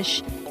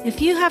 Darvish.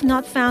 If you have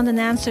not found an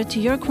answer to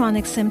your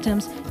chronic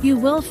symptoms, you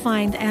will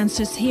find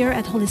answers here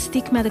at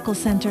Holistic Medical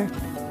Center.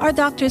 Our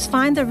doctors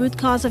find the root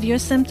cause of your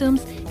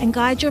symptoms and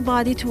guide your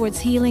body towards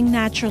healing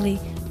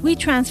naturally. We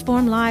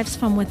transform lives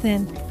from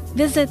within.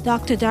 Visit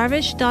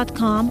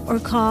drdarvish.com or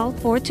call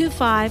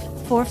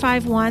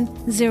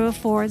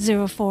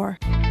 425-451-0404.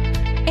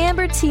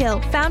 Amber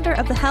Teal, founder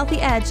of The Healthy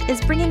Edge,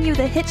 is bringing you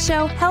the hit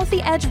show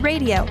Healthy Edge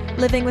Radio,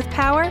 living with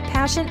power,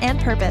 passion, and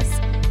purpose.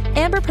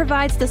 Amber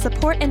provides the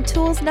support and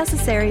tools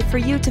necessary for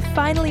you to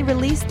finally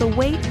release the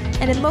weight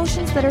and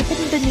emotions that are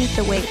hidden beneath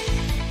the weight.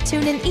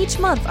 Tune in each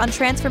month on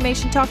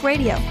Transformation Talk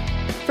Radio.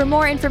 For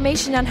more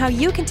information on how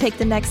you can take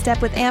the next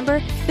step with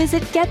Amber,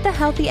 visit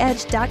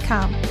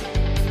getthehealthyedge.com.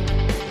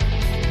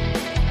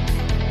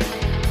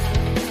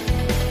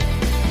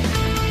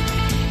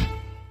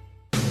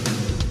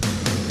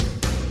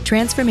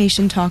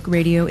 Transformation Talk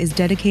Radio is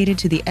dedicated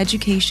to the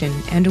education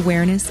and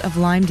awareness of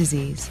Lyme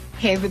disease.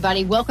 Hey,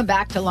 everybody. Welcome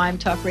back to Lyme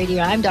Talk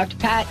Radio. I'm Dr.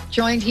 Pat,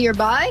 joined here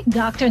by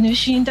Dr.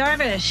 Nusheen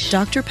Darvish.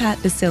 Dr.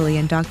 Pat Basili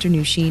and Dr.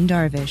 Nusheen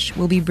Darvish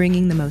will be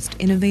bringing the most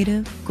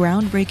innovative,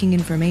 groundbreaking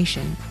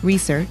information,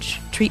 research,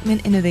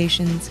 treatment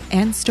innovations,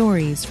 and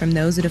stories from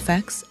those it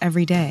affects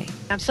every day.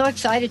 I'm so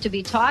excited to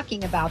be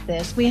talking about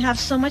this. We have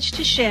so much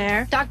to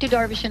share. Dr.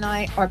 Darvish and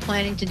I are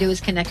planning to do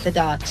is connect the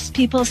dots.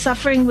 People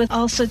suffering with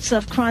all sorts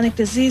of chronic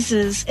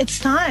diseases, it's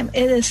time.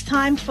 It is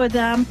time for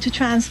them to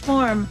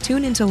transform.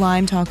 Tune into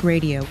Lyme Talk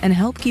Radio and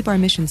help keep our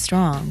mission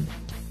strong.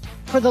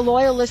 For the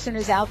loyal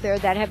listeners out there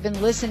that have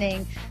been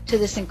listening to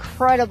this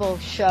incredible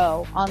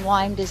show on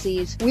Lyme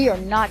disease, we are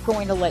not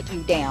going to let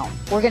you down.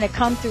 We're going to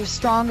come through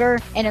stronger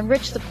and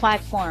enrich the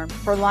platform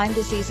for Lyme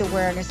disease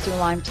awareness through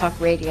Lyme Talk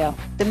Radio.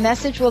 The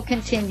message will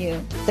continue,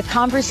 the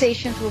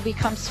conversations will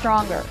become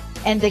stronger,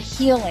 and the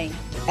healing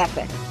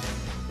epic.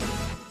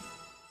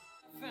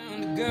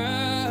 Found a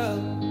girl,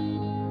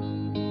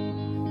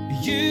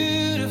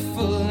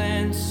 beautiful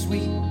and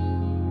sweet.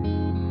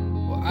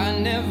 I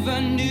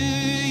never knew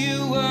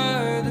you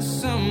were the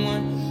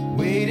someone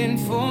waiting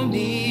for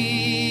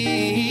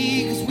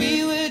me. 'Cause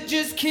we were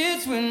just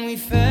kids when we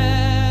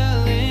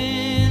fell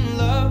in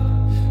love,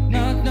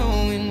 not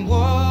knowing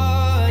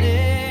what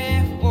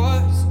it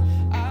was.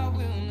 I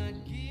will not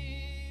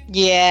give.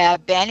 Yeah,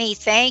 Benny,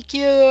 thank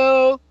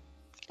you.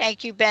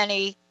 Thank you,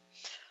 Benny.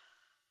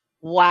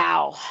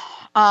 Wow.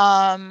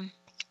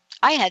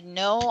 I had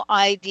no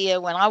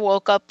idea when I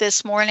woke up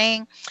this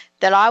morning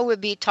that I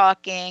would be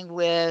talking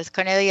with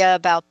Kornelia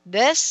about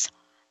this,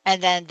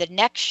 and then the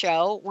next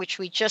show, which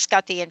we just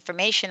got the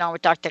information on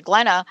with Dr.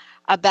 Glenna,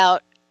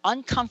 about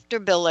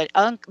uncomfortability,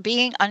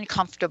 being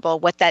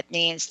uncomfortable, what that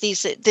means.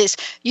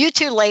 You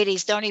two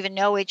ladies don't even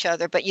know each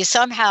other, but you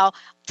somehow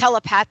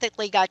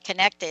telepathically got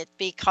connected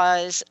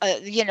because,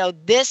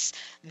 this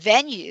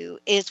venue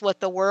is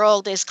what the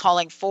world is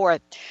calling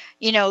forth.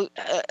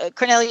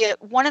 Kornelia,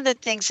 one of the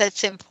things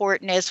that's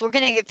important is we're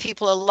going to give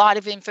people a lot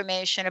of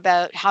information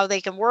about how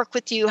they can work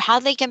with you, how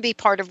they can be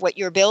part of what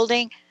you're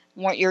building,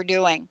 what you're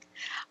doing.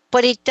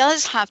 But it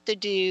does have to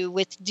do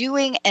with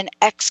doing an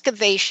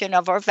excavation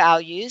of our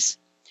values,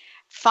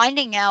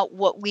 finding out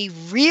what we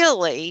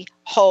really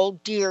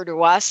hold dear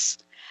to us,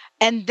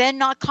 and then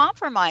not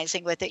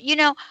compromising with it.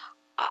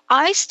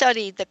 I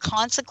studied the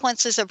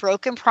consequences of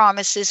broken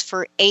promises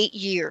for 8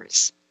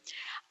 years.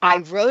 I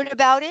wrote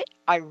about it.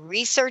 I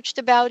researched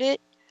about it.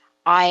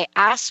 I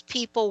asked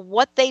people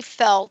what they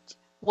felt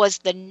was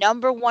the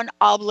number one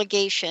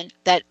obligation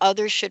that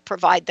others should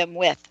provide them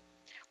with,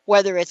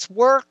 whether it's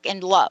work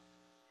and love.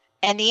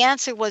 And the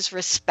answer was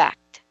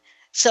respect.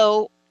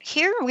 So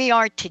here we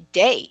are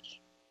today,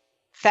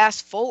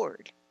 fast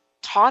forward,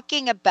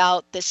 talking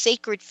about the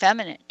sacred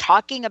feminine,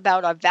 talking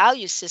about our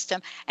value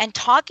system, and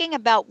talking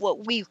about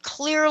what we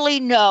clearly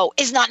know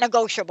is not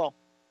negotiable.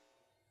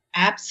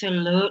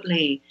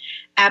 Absolutely.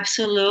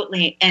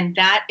 Absolutely. And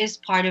that is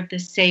part of the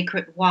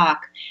sacred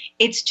walk.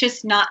 It's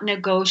just not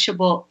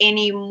negotiable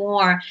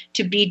anymore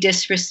to be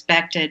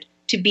disrespected,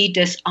 to be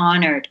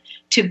dishonored,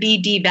 to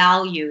be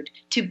devalued,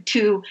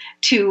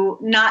 to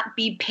not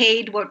be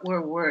paid what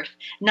we're worth,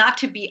 not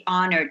to be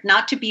honored,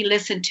 not to be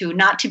listened to,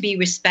 not to be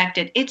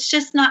respected. It's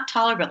just not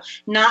tolerable.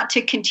 Not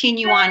to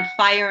continue on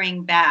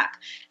firing back,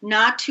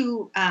 not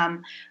to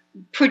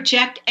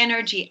project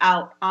energy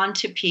out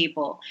onto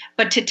people,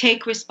 but to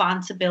take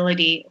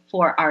responsibility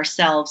for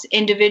ourselves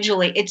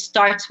individually. It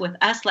starts with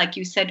us, like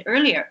you said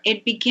earlier.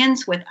 It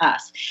begins with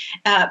us.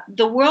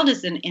 The world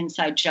is an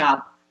inside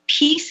job.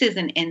 Peace is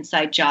an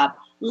inside job.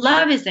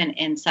 Love is an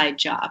inside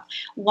job.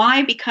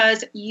 Why?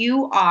 Because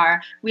you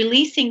are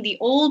releasing the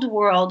old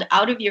world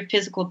out of your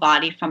physical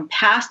body from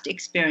past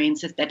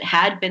experiences that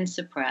had been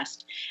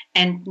suppressed.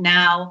 And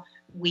now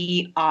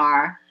we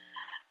are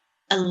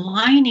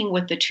aligning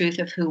with the truth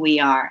of who we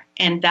are.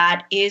 And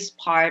that is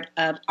part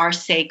of our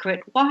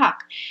sacred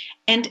walk.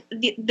 And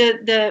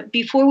the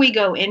before we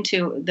go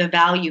into the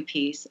value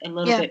piece a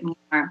little bit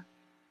more,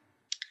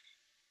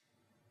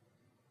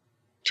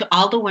 to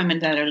all the women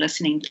that are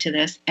listening to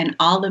this and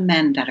all the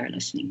men that are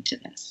listening to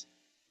this,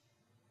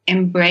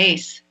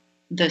 embrace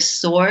the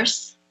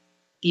source,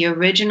 the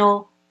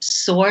original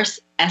source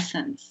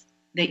essence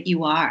that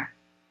you are.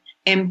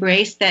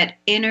 Embrace that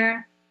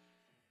inner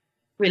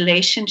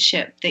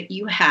relationship that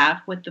you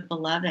have with the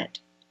beloved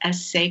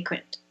as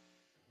sacred.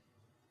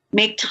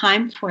 Make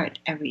time for it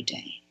every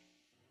day.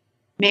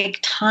 Make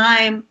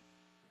time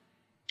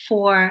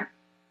for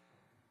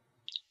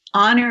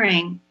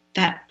honoring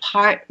that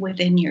part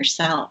within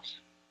yourself.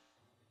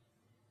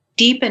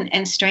 Deepen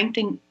and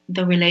strengthen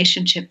the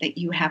relationship that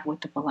you have with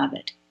the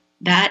beloved.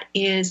 That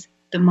is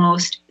the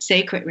most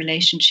sacred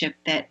relationship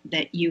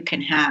that you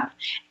can have.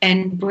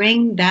 And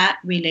bring that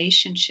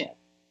relationship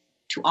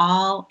to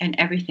all and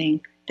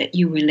everything that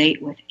you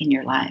relate with in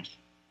your life.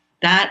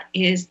 That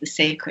is the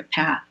sacred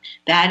path.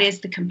 That is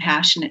the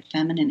compassionate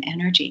feminine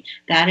energy.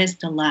 That is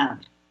the love.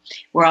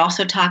 We're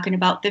also talking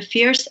about the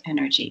fierce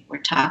energy.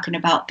 We're talking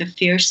about the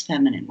fierce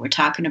feminine. We're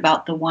talking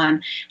about the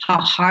one, how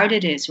hard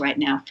it is right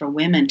now for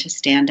women to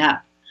stand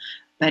up.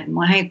 But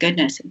my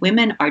goodness,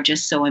 women are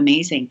just so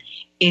amazing.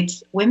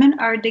 Women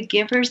are the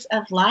givers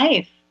of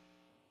life.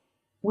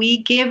 We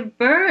give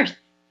birth.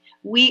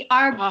 We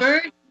are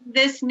birthing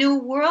this new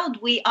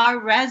world. We are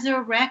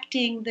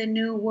resurrecting the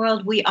new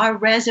world. We are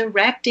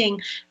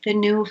resurrecting the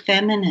new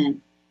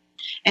feminine.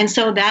 And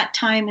so that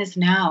time is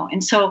now.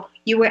 And so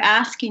you were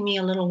asking me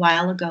a little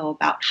while ago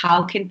about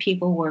how can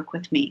people work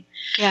with me.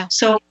 Yeah.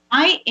 So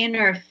my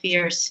inner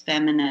fierce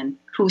feminine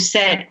who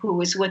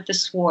was with the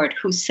sword,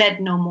 who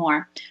said no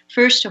more.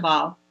 First of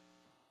all,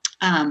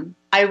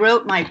 I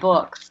wrote my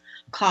book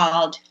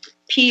called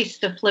Peace,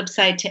 the Flip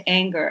Side to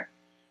Anger,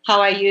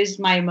 how I used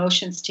my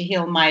emotions to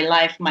heal my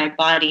life, my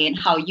body, and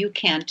how you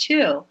can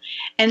too.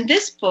 And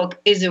this book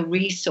is a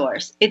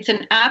resource. It's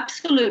an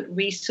absolute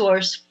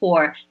resource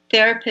for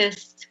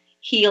therapists,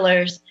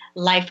 healers,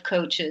 life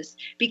coaches,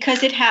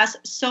 because it has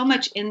so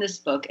much in this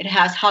book. It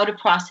has how to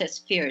process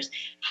fears,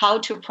 how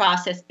to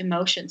process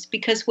emotions,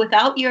 because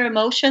without your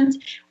emotions,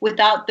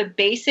 without the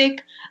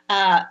basic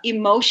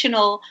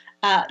emotional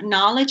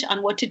knowledge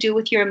on what to do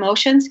with your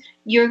emotions,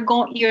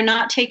 you're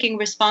not taking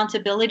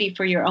responsibility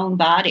for your own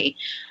body.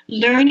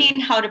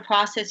 Learning how to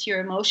process your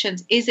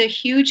emotions is a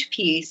huge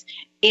piece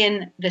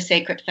in the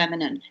sacred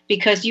feminine,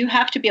 because you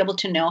have to be able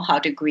to know how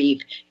to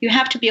grieve. You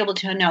have to be able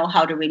to know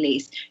how to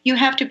release. You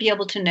have to be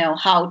able to know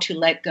how to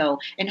let go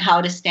and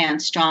how to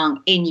stand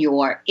strong in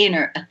your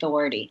inner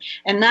authority.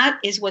 And that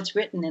is what's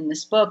written in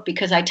this book,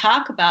 because I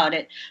talk about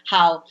it,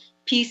 how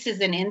peace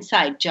is an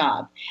inside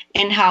job,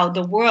 and how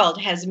the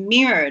world has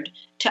mirrored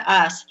to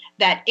us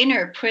that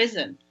inner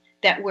prison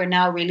that we're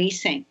now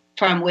releasing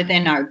from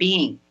within our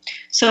being.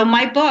 So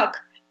my book,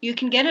 you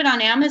can get it on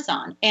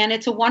Amazon, and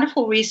it's a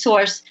wonderful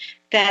resource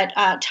that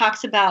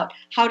talks about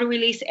how to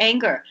release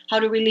anger, how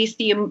to release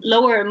the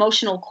lower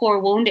emotional core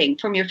wounding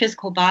from your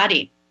physical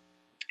body.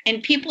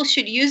 And people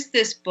should use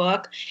this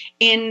book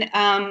in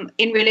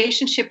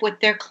relationship with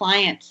their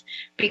clients,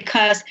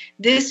 because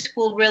this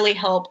will really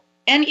help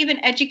and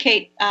even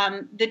educate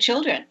the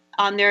children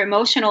on their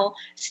emotional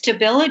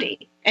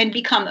stability and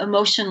become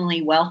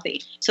emotionally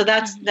wealthy. So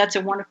that's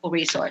a wonderful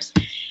resource.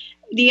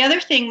 The other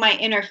thing, my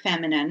inner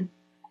feminine,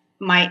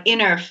 my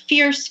inner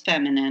fierce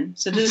feminine.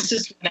 So this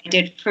is what I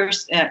did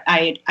first.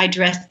 I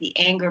addressed the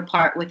anger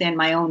part within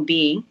my own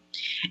being,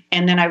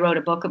 and then I wrote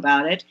a book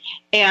about it.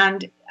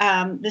 And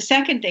the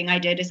second thing I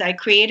did is I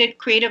created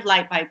Creative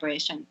Light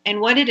Vibration.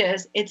 And what it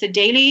is, it's a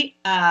daily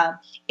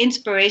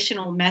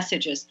inspirational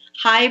messages,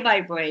 high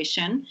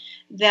vibration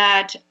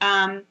that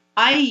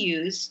I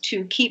use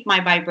to keep my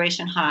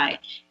vibration high.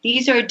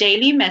 These are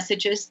daily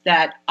messages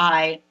that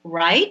I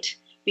write,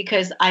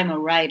 because I'm a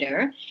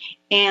writer,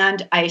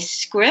 and I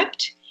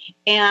script,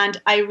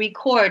 and I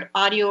record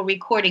audio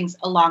recordings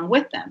along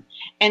with them.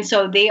 And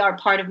so they are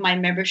part of my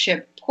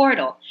membership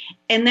portal.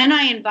 And then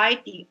I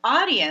invite the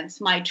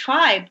audience, my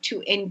tribe,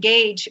 to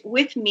engage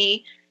with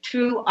me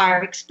through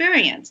our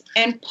experience.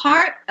 And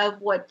part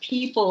of what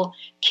people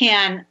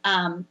can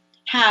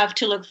have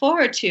to look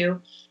forward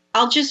to,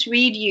 I'll just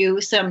read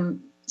you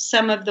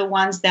some of the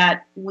ones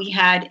that we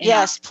had.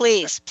 Yes,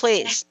 please.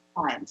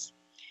 Times.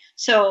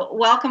 So,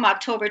 welcome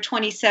October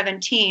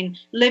 2017,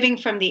 Living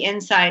from the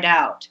Inside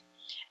Out.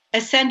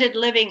 Ascended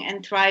living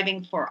and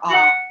thriving for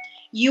all.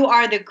 You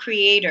are the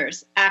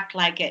creators. Act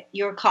like it.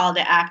 Your call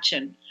to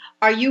action.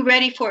 Are you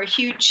ready for a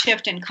huge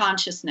shift in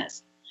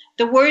consciousness?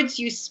 The words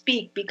you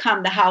speak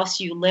become the house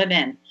you live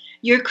in.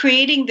 You're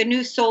creating the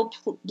new soul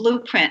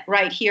blueprint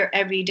right here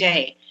every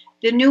day.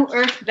 The new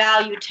earth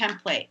value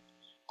template.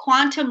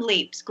 Quantum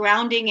leaps,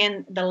 grounding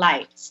in the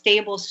light,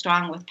 stable,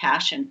 strong with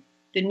passion.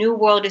 The new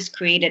world is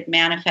created,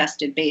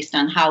 manifested based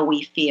on how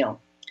we feel.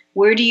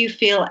 Where do you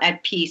feel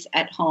at peace,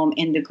 at home,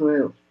 in the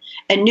groove?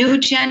 A new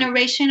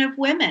generation of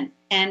women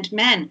and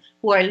men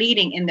who are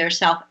leading in their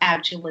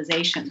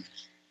self-actualization.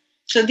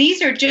 So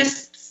these are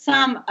just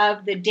some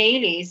of the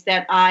dailies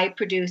that I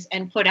produce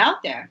and put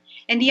out there.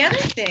 And the other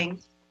thing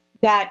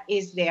that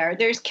is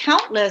there's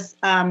countless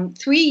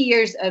 3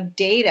 years of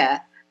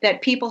data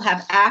that people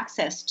have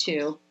access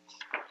to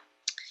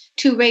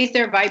raise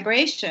their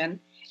vibration.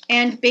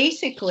 And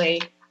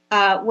basically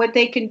what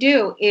they can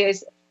do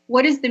is,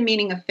 what is the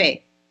meaning of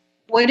faith?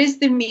 What is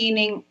the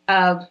meaning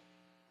of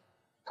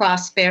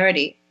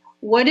prosperity?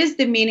 What is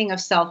the meaning of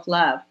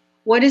self-love?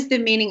 What is the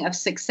meaning of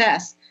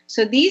success?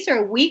 So these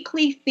are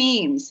weekly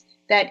themes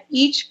that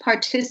each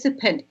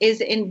participant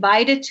is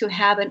invited to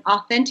have an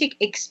authentic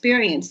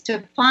experience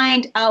to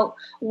find out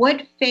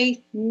what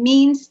faith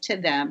means to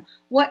them,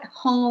 what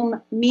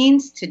home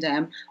means to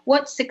them,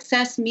 what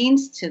success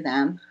means to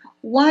them,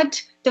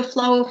 what the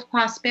flow of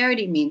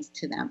prosperity means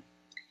to them.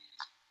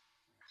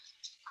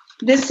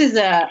 This is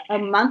a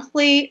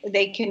monthly.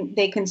 They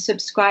can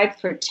subscribe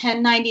for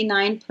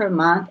 $10.99 per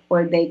month,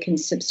 or they can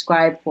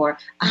subscribe for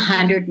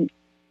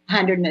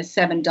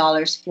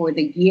 $107 for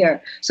the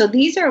year. So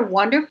these are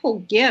wonderful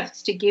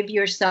gifts to give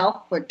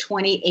yourself for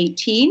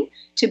 2018,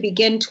 to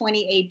begin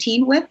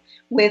 2018 with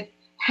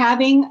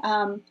having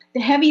the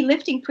heavy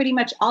lifting pretty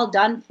much all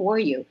done for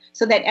you,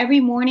 so that every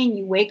morning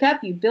you wake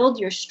up, you build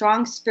your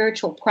strong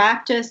spiritual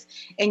practice,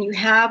 and you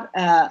have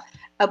a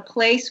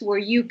place where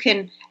you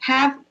can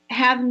have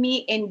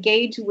me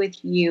engage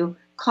with you,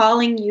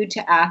 calling you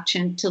to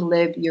action to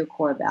live your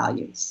core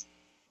values.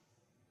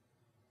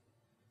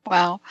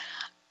 Wow.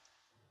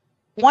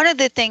 One of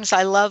the things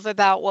I love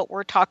about what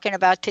we're talking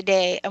about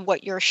today and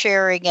what you're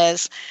sharing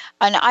is,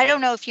 and I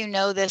don't know if you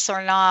know this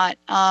or not,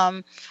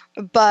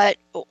 but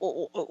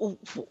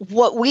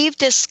what we've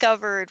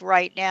discovered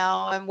right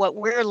now and what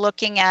we're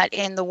looking at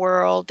in the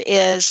world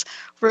is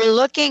we're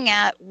looking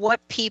at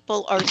what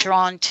people are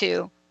drawn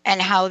to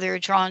and how they're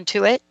drawn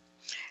to it.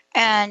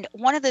 And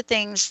one of the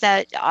things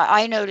that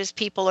I notice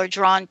people are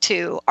drawn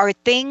to are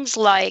things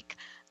like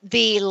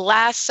the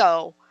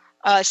lasso.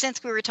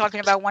 Since we were talking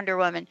about Wonder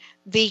Woman,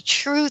 the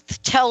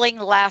truth-telling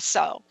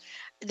lasso.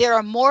 There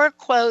are more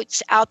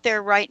quotes out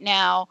there right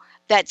now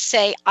that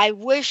say, I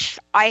wish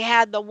I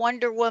had the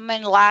Wonder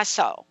Woman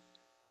lasso,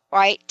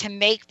 right, to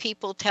make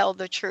people tell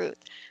the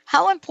truth.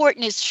 How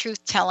important is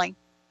truth-telling?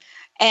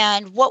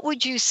 And what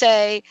would you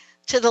say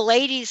to the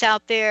ladies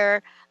out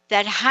there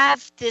that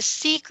have this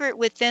secret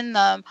within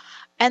them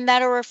and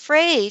that are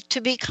afraid to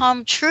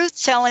become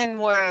truth-telling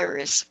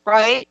warriors,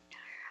 right?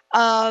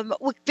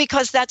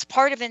 Because that's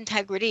part of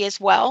integrity as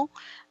well.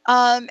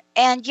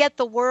 And yet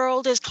the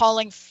world is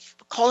calling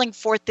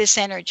forth this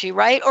energy,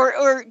 right?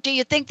 Or do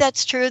you think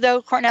that's true,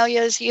 though,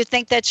 Kornelia? Do you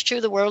think that's true?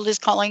 The world is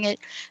calling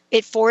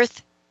it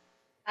forth?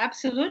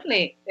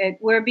 Absolutely.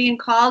 We're being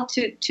called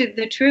to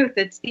the truth.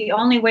 It's the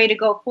only way to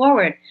go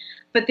forward.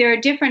 But there are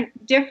different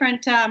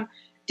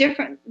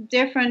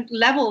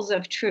levels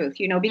of truth,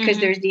 because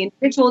there's the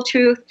individual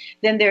truth,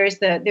 then there's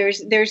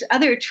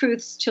other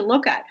truths to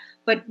look at.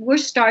 But we're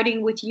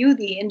starting with you,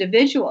 the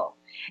individual.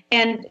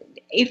 And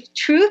if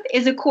truth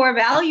is a core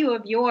value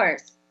of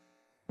yours,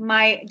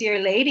 my dear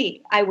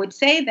lady, I would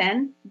say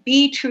then,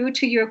 be true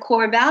to your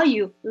core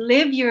value.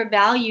 Live your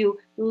value.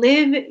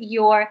 Live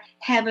your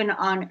heaven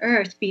on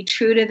earth. Be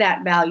true to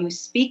that value.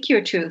 Speak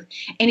your truth.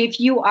 And if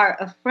you are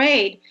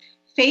afraid,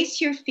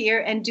 face your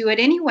fear and do it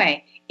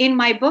anyway. In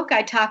my book,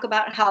 I talk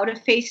about how to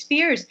face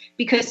fears,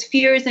 because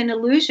fear is an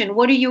illusion.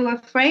 What are you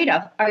afraid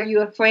of? Are you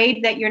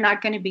afraid that you're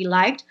not going to be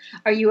liked?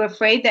 Are you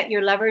afraid that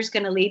your lover is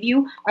going to leave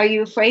you? Are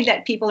you afraid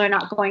that people are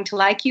not going to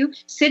like you?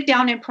 Sit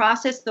down and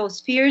process those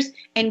fears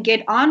and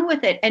get on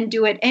with it and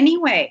do it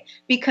anyway,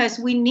 because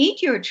we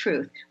need your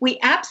truth. We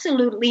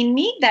absolutely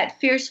need that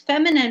fierce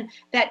feminine,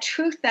 that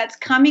truth that's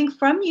coming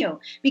from you,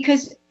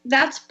 because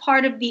that's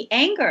part of the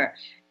anger.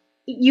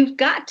 You've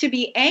got to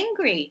be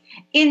angry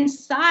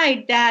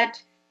inside that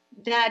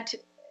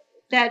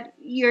that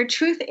your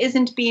truth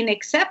isn't being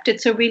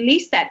accepted. So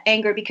release that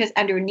anger, because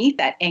underneath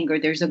that anger,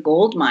 there's a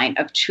gold mine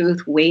of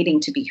truth waiting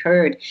to be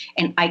heard.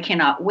 And I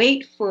cannot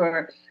wait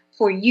for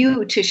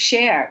you to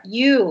share,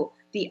 you,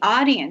 the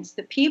audience,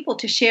 the people,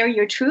 to share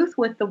your truth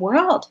with the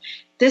world.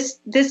 This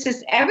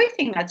is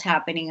everything that's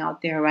happening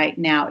out there right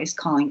now is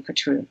calling for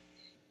truth.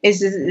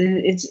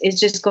 It's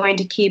just going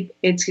to keep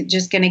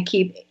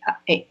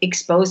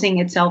exposing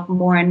itself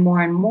more and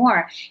more and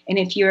more. And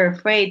if you're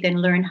afraid,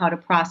 then learn how to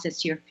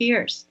process your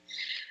fears.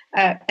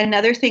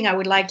 Another thing I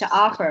would like to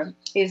offer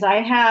is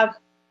I have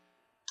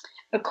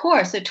a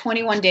course, a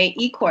 21-day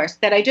e-course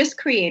that I just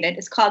created.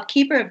 It's called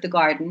Keeper of the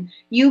Garden,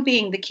 You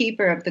Being the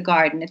Keeper of the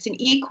Garden. It's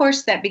an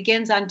e-course that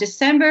begins on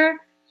December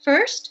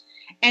 1st,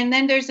 and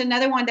then there's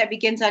another one that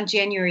begins on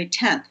January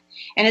 10th.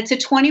 And it's a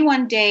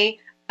 21-day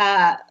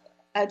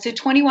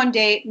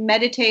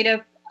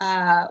meditative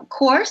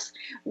course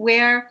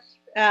where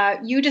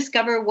you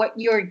discover what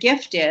your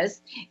gift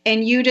is,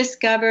 and you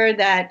discover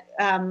that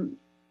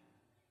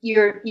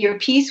your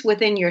peace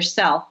within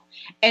yourself.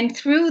 And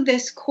through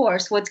this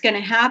course, what's going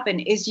to happen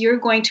is you're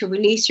going to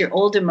release your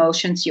old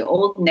emotions, your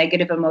old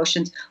negative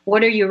emotions.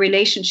 What are your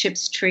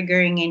relationships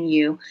triggering in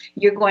you?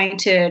 You're going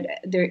to,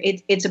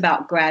 it's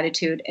about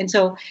gratitude. And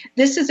so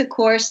this is a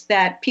course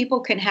that people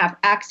can have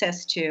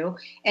access to,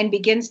 and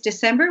begins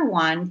December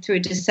 1 through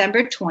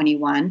December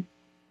 21.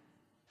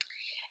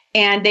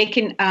 And they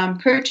can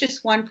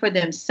purchase one for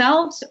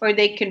themselves, or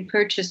they can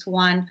purchase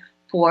one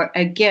for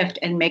a gift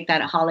and make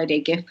that a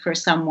holiday gift for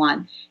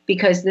someone,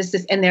 because this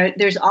is, and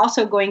there's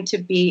also going to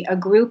be a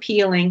group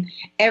healing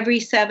every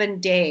 7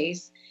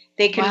 days.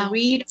 They can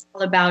read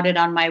all about it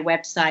on my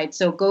website.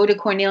 So go to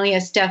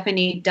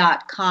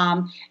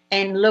KorneliaStephanie.com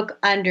and look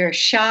under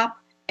shop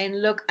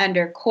and look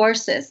under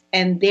courses.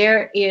 And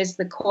there is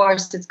the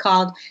course. It's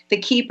called The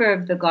Keeper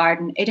of the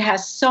Garden. It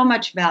has so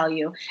much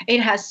value. It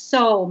has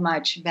so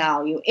much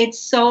value. It's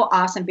so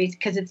awesome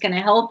because it's going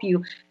to help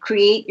you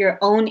create your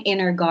own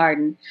inner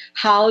garden,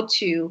 how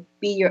to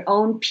be your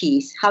own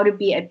peace, how to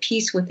be at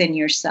peace within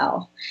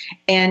yourself,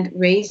 and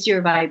raise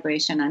your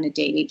vibration on a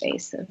daily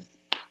basis.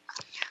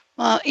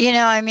 Well,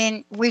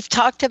 we've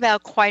talked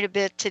about quite a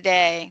bit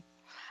today.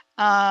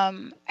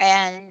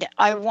 And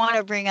I want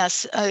to bring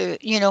us,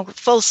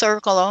 full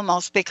circle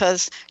almost,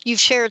 because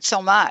you've shared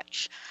so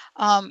much.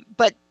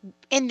 But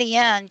in the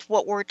end,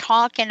 what we're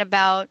talking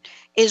about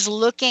is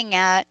looking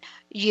at,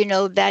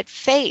 that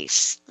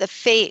face, the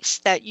face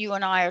that you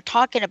and I are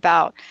talking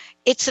about.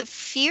 It's a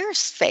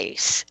fierce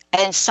face,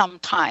 and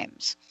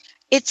sometimes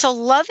it's a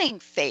loving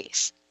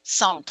face.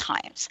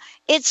 Sometimes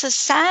it's a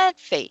sad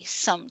face.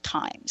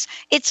 Sometimes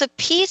it's a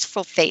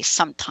peaceful face.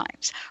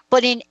 Sometimes,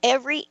 but in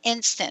every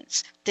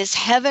instance, this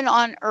heaven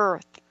on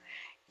earth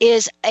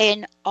is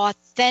an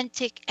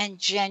authentic and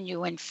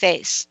genuine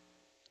face.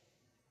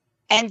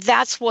 And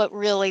that's what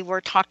really we're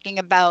talking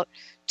about,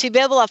 to be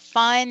able to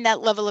find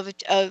that level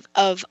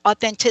of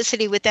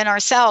authenticity within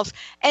ourselves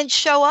and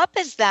show up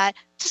as that,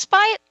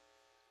 despite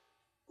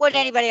what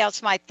anybody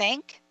else might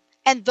think.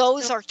 And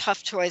those are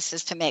tough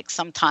choices to make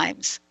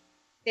sometimes.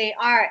 They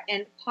are,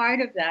 and part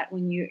of that,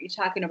 when you're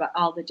talking about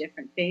all the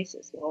different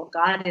faces, well,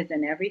 God is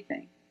in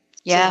everything.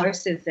 Yeah.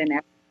 Source is in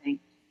everything.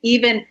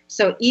 Even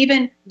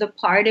the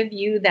part of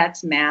you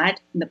that's mad,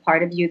 and the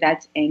part of you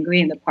that's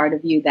angry, and the part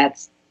of you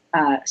that's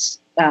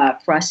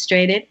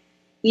frustrated,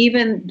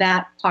 even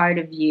that part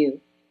of you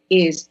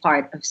is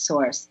part of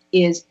Source,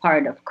 is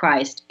part of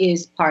Christ,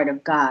 is part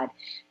of God,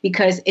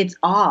 because it's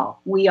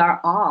all. We are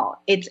all.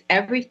 It's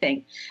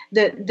everything.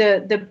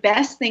 The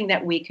best thing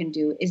that we can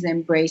do is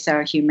embrace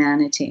our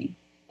humanity.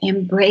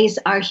 Embrace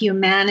our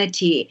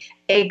humanity.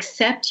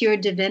 Accept your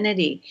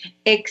divinity.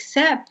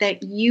 Accept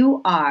that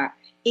you are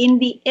in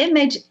the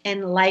image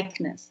and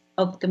likeness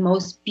of the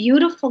most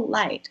beautiful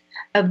light,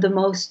 of the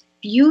most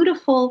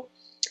beautiful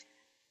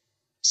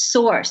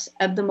source,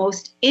 of the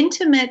most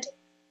intimate,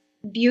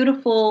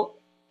 beautiful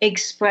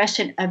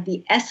expression of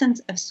the essence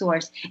of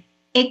Source.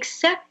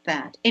 Accept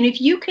that. And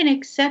if you can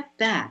accept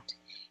that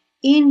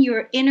in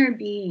your inner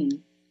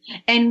being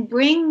and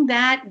bring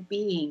that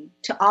being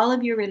to all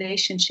of your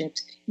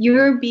relationships,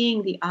 you're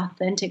being the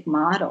authentic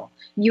model.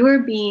 You're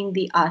being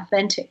the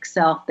authentic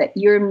self that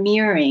you're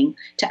mirroring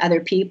to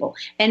other people.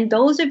 And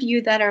those of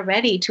you that are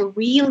ready to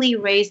really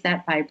raise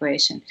that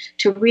vibration,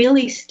 to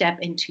really step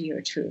into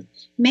your truth,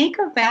 make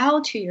a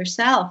vow to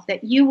yourself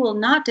that you will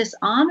not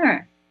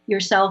dishonor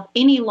yourself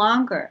any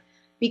longer,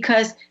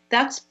 because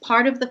that's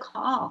part of the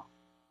call.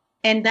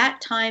 And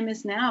that time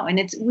is now.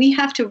 And we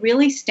have to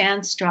really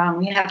stand strong.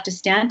 We have to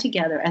stand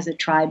together as a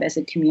tribe, as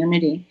a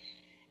community,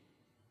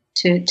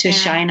 to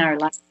shine our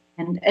light.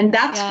 And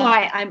that's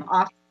why I'm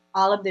offering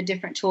all of the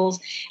different tools.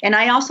 And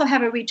I also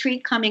have a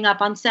retreat coming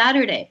up on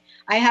Saturday.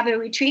 I have a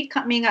retreat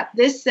coming up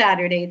this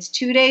Saturday. It's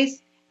 2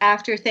 days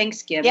after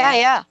Thanksgiving.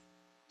 Yeah.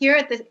 Here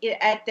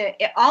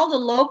at all the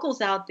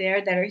locals out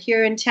there that are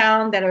here in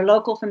town, that are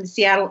local from the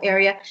Seattle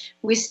area,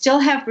 we still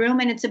have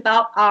room, and it's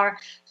about our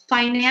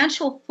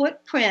financial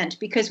footprint,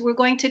 because we're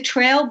going to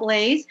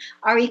trailblaze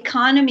our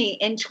economy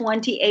in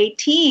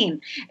 2018.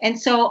 And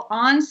so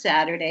on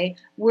Saturday,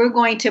 we're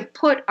going to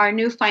put our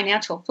new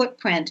financial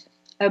footprint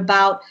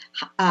about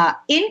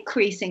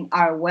increasing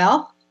our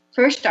wealth,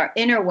 first our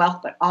inner wealth,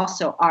 but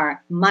also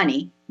our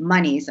money.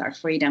 Money is our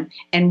freedom.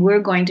 And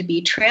we're going to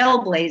be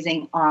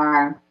trailblazing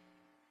our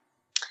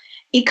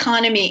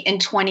economy in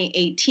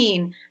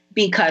 2018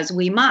 because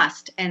we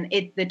must. And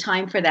the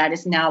time for that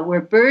is now.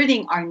 We're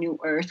birthing our new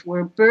earth.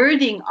 We're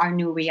birthing our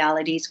new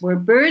realities. We're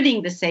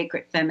birthing the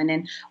sacred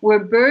feminine.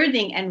 We're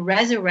birthing and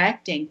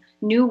resurrecting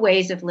new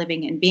ways of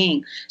living and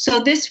being. So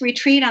this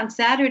retreat on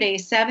Saturday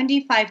is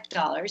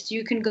 $75.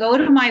 You can go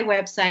to my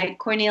website,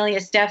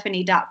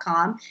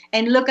 KorneliaStephanie.com,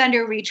 and look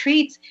under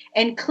retreats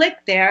and click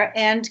there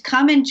and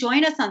come and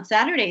join us on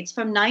Saturday. It's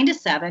from 9 to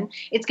 7.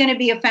 It's going to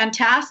be a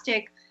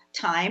fantastic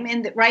time.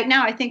 And right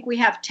now, I think we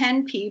have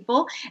 10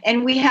 people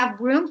and we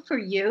have room for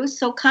you.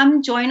 So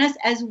come join us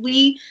as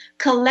we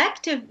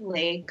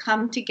collectively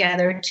come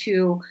together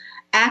to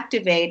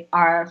activate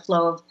our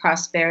flow of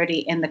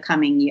prosperity in the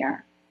coming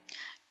year.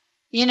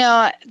 You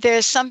know,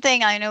 there's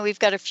something, I know we've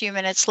got a few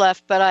minutes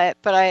left, but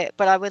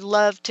I would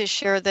love to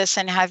share this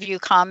and have you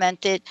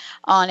commented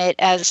on it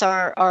as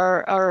our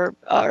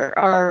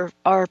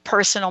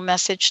personal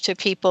message to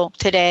people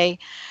today.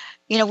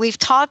 You know, we've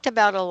talked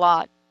about a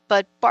lot,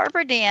 but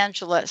Barbara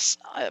DeAngelis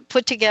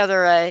put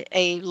together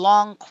a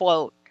long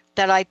quote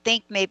that I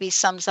think maybe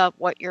sums up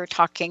what you're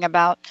talking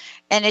about.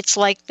 And it's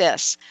like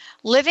this: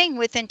 living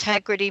with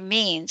integrity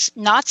means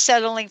not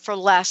settling for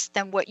less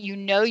than what you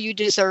know you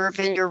deserve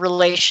in your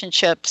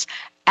relationships,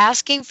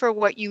 asking for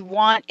what you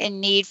want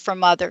and need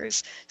from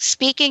others,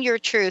 speaking your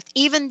truth,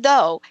 even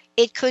though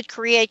it could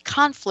create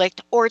conflict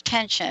or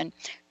tension,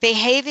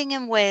 behaving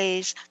in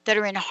ways that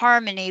are in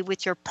harmony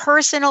with your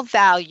personal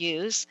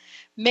values,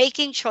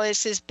 making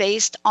choices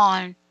based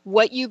on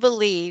what you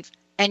believe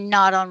and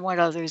not on what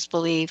others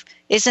believe.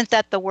 Isn't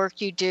that the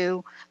work you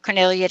do,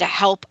 Kornelia, to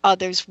help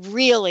others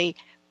really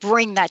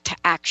bring that to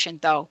action,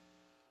 though?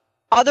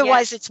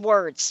 Otherwise, It's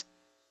words.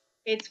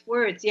 It's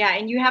words, yeah.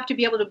 And you have to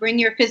be able to bring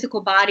your physical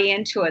body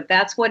into it.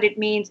 That's what it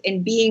means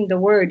in being the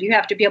word. You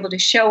have to be able to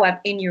show up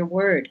in your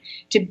word,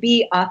 to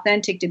be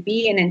authentic, to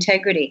be in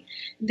integrity.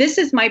 This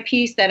is my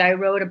piece that I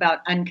wrote about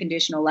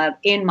unconditional love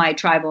in my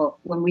tribal,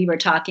 when we were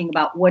talking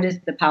about what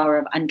is the power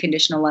of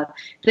unconditional love.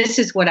 This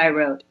is what I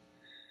wrote.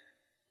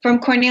 From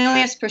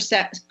Kornelia's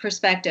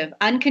perspective,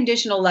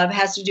 unconditional love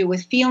has to do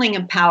with feeling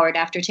empowered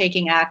after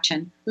taking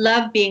action,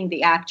 love being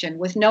the action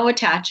with no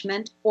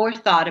attachment or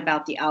thought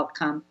about the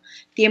outcome.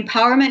 The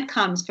empowerment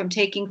comes from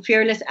taking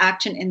fearless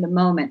action in the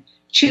moment,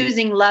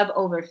 choosing love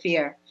over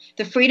fear.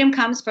 The freedom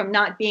comes from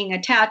not being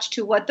attached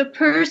to what the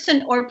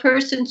person or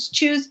persons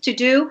choose to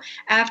do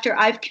after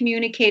I've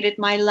communicated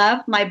my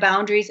love, my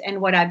boundaries, and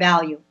what I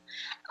value.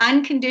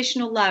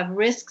 Unconditional love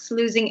risks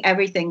losing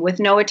everything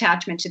with no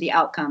attachment to the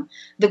outcome.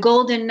 The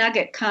golden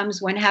nugget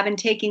comes when having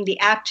taken the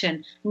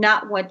action,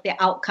 not what the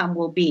outcome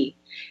will be.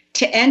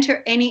 To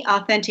enter any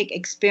authentic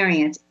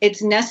experience,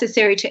 it's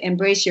necessary to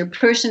embrace your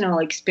personal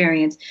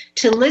experience,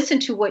 to listen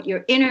to what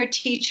your inner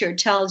teacher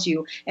tells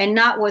you and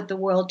not what the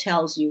world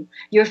tells you.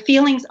 Your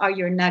feelings are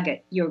your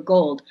nugget, your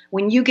gold.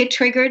 When you get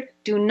triggered,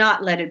 do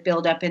not let it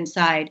build up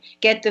inside.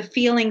 Get the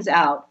feelings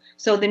out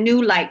so the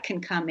new light can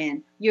come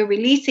in. You're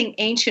releasing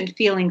ancient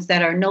feelings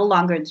that are no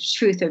longer the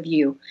truth of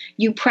you.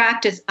 You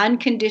practice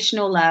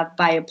unconditional love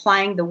by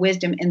applying the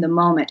wisdom in the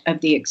moment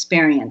of the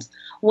experience.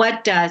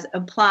 What does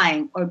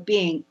applying or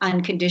being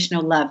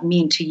unconditional love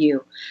mean to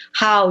you?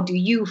 How do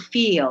you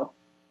feel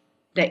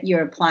that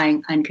you're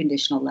applying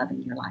unconditional love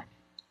in your life?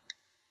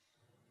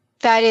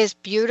 That is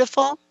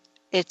beautiful.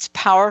 It's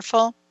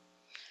powerful.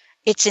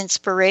 It's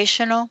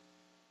inspirational.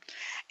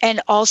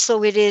 And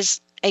also it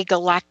is a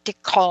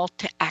galactic call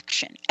to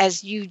action,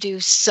 as you do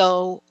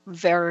so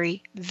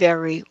very,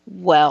 very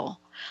well.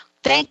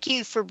 Thank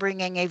you for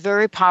bringing a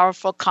very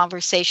powerful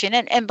conversation.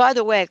 And by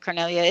the way,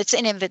 Kornelia, it's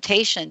an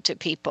invitation to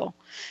people.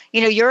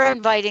 You know, you're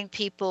inviting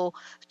people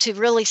to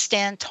really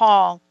stand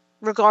tall,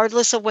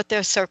 regardless of what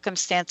their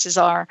circumstances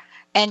are,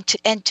 and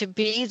to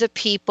be the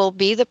people,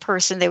 be the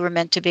person they were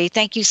meant to be.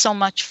 Thank you so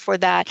much for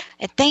that.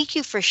 And thank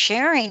you for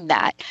sharing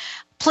that.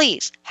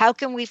 Please, how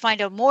can we find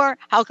out more?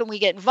 How can we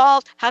get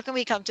involved? How can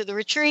we come to the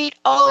retreat?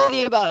 All of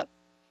the above.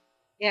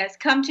 Yes,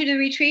 come to the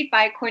retreat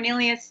by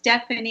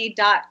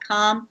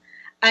KorneliaStephanie.com.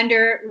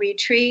 Under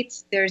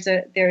retreats, there's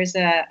a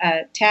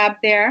tab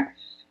there.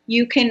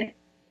 You can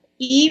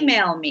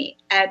email me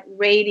at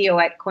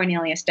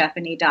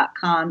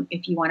radio@KorneliaStephanie.com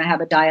if you want to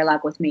have a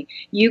dialogue with me.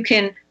 You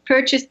can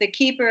purchase the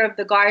Keeper of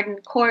the Garden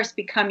course,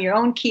 become your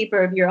own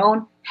keeper of your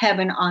own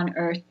heaven on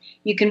earth.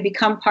 You can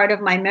become part of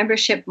my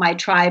membership, my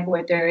tribe,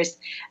 where there's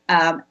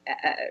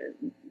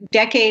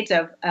decades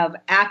of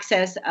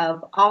access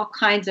of all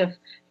kinds of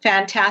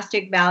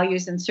fantastic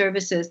values and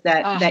services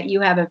that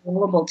you have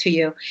available to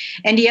you.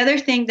 And the other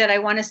thing that I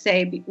want to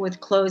say with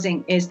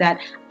closing is that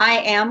I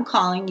am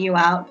calling you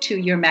out to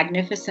your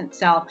magnificent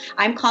self.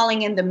 I'm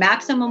calling in the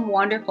maximum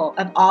wonderful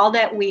of all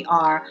that we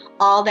are,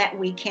 all that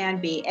we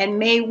can be. And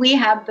may we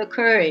have the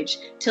courage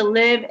to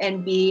live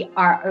and be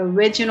our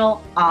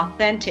original,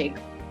 authentic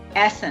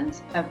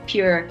essence of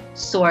pure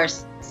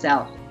source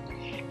self.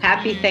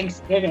 Happy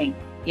Thanksgiving.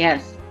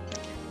 Yes.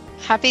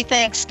 Happy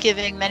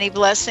Thanksgiving. Many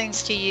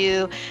blessings to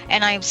you.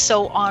 And I am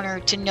so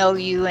honored to know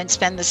you and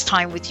spend this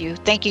time with you.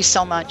 Thank you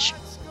so much.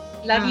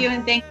 Love you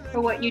and thank you for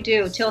what you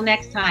do. Till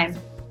next time.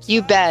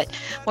 You bet.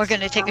 We're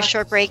going to take a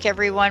short break,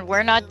 everyone.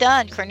 We're not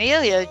done.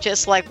 Cornelia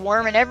just like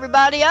warming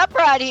everybody up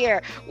right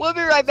here. We'll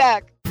be right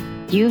back.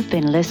 You've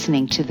been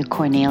listening to the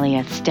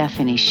Kornelia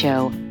Stephanie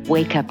Show,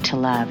 Wake Up to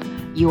Love,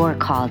 your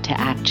call to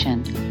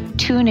action.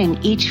 Tune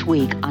in each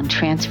week on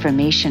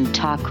Transformation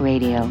Talk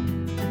Radio.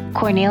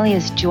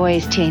 Kornelia's joy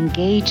is to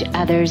engage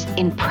others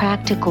in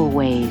practical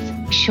ways,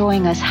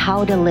 showing us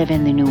how to live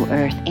in the new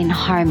earth in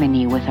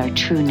harmony with our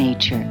true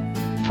nature.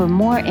 For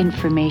more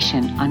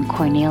information on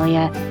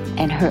Kornelia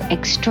and her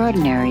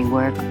extraordinary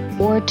work,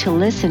 or to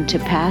listen to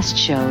past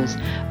shows,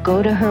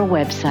 go to her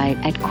website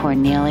at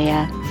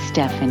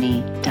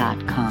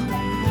korneliastephanie.com.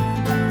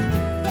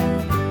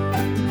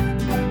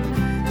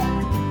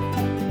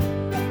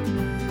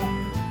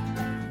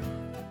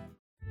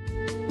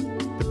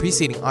 The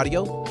preceding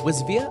audio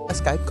was via a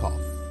Skype call.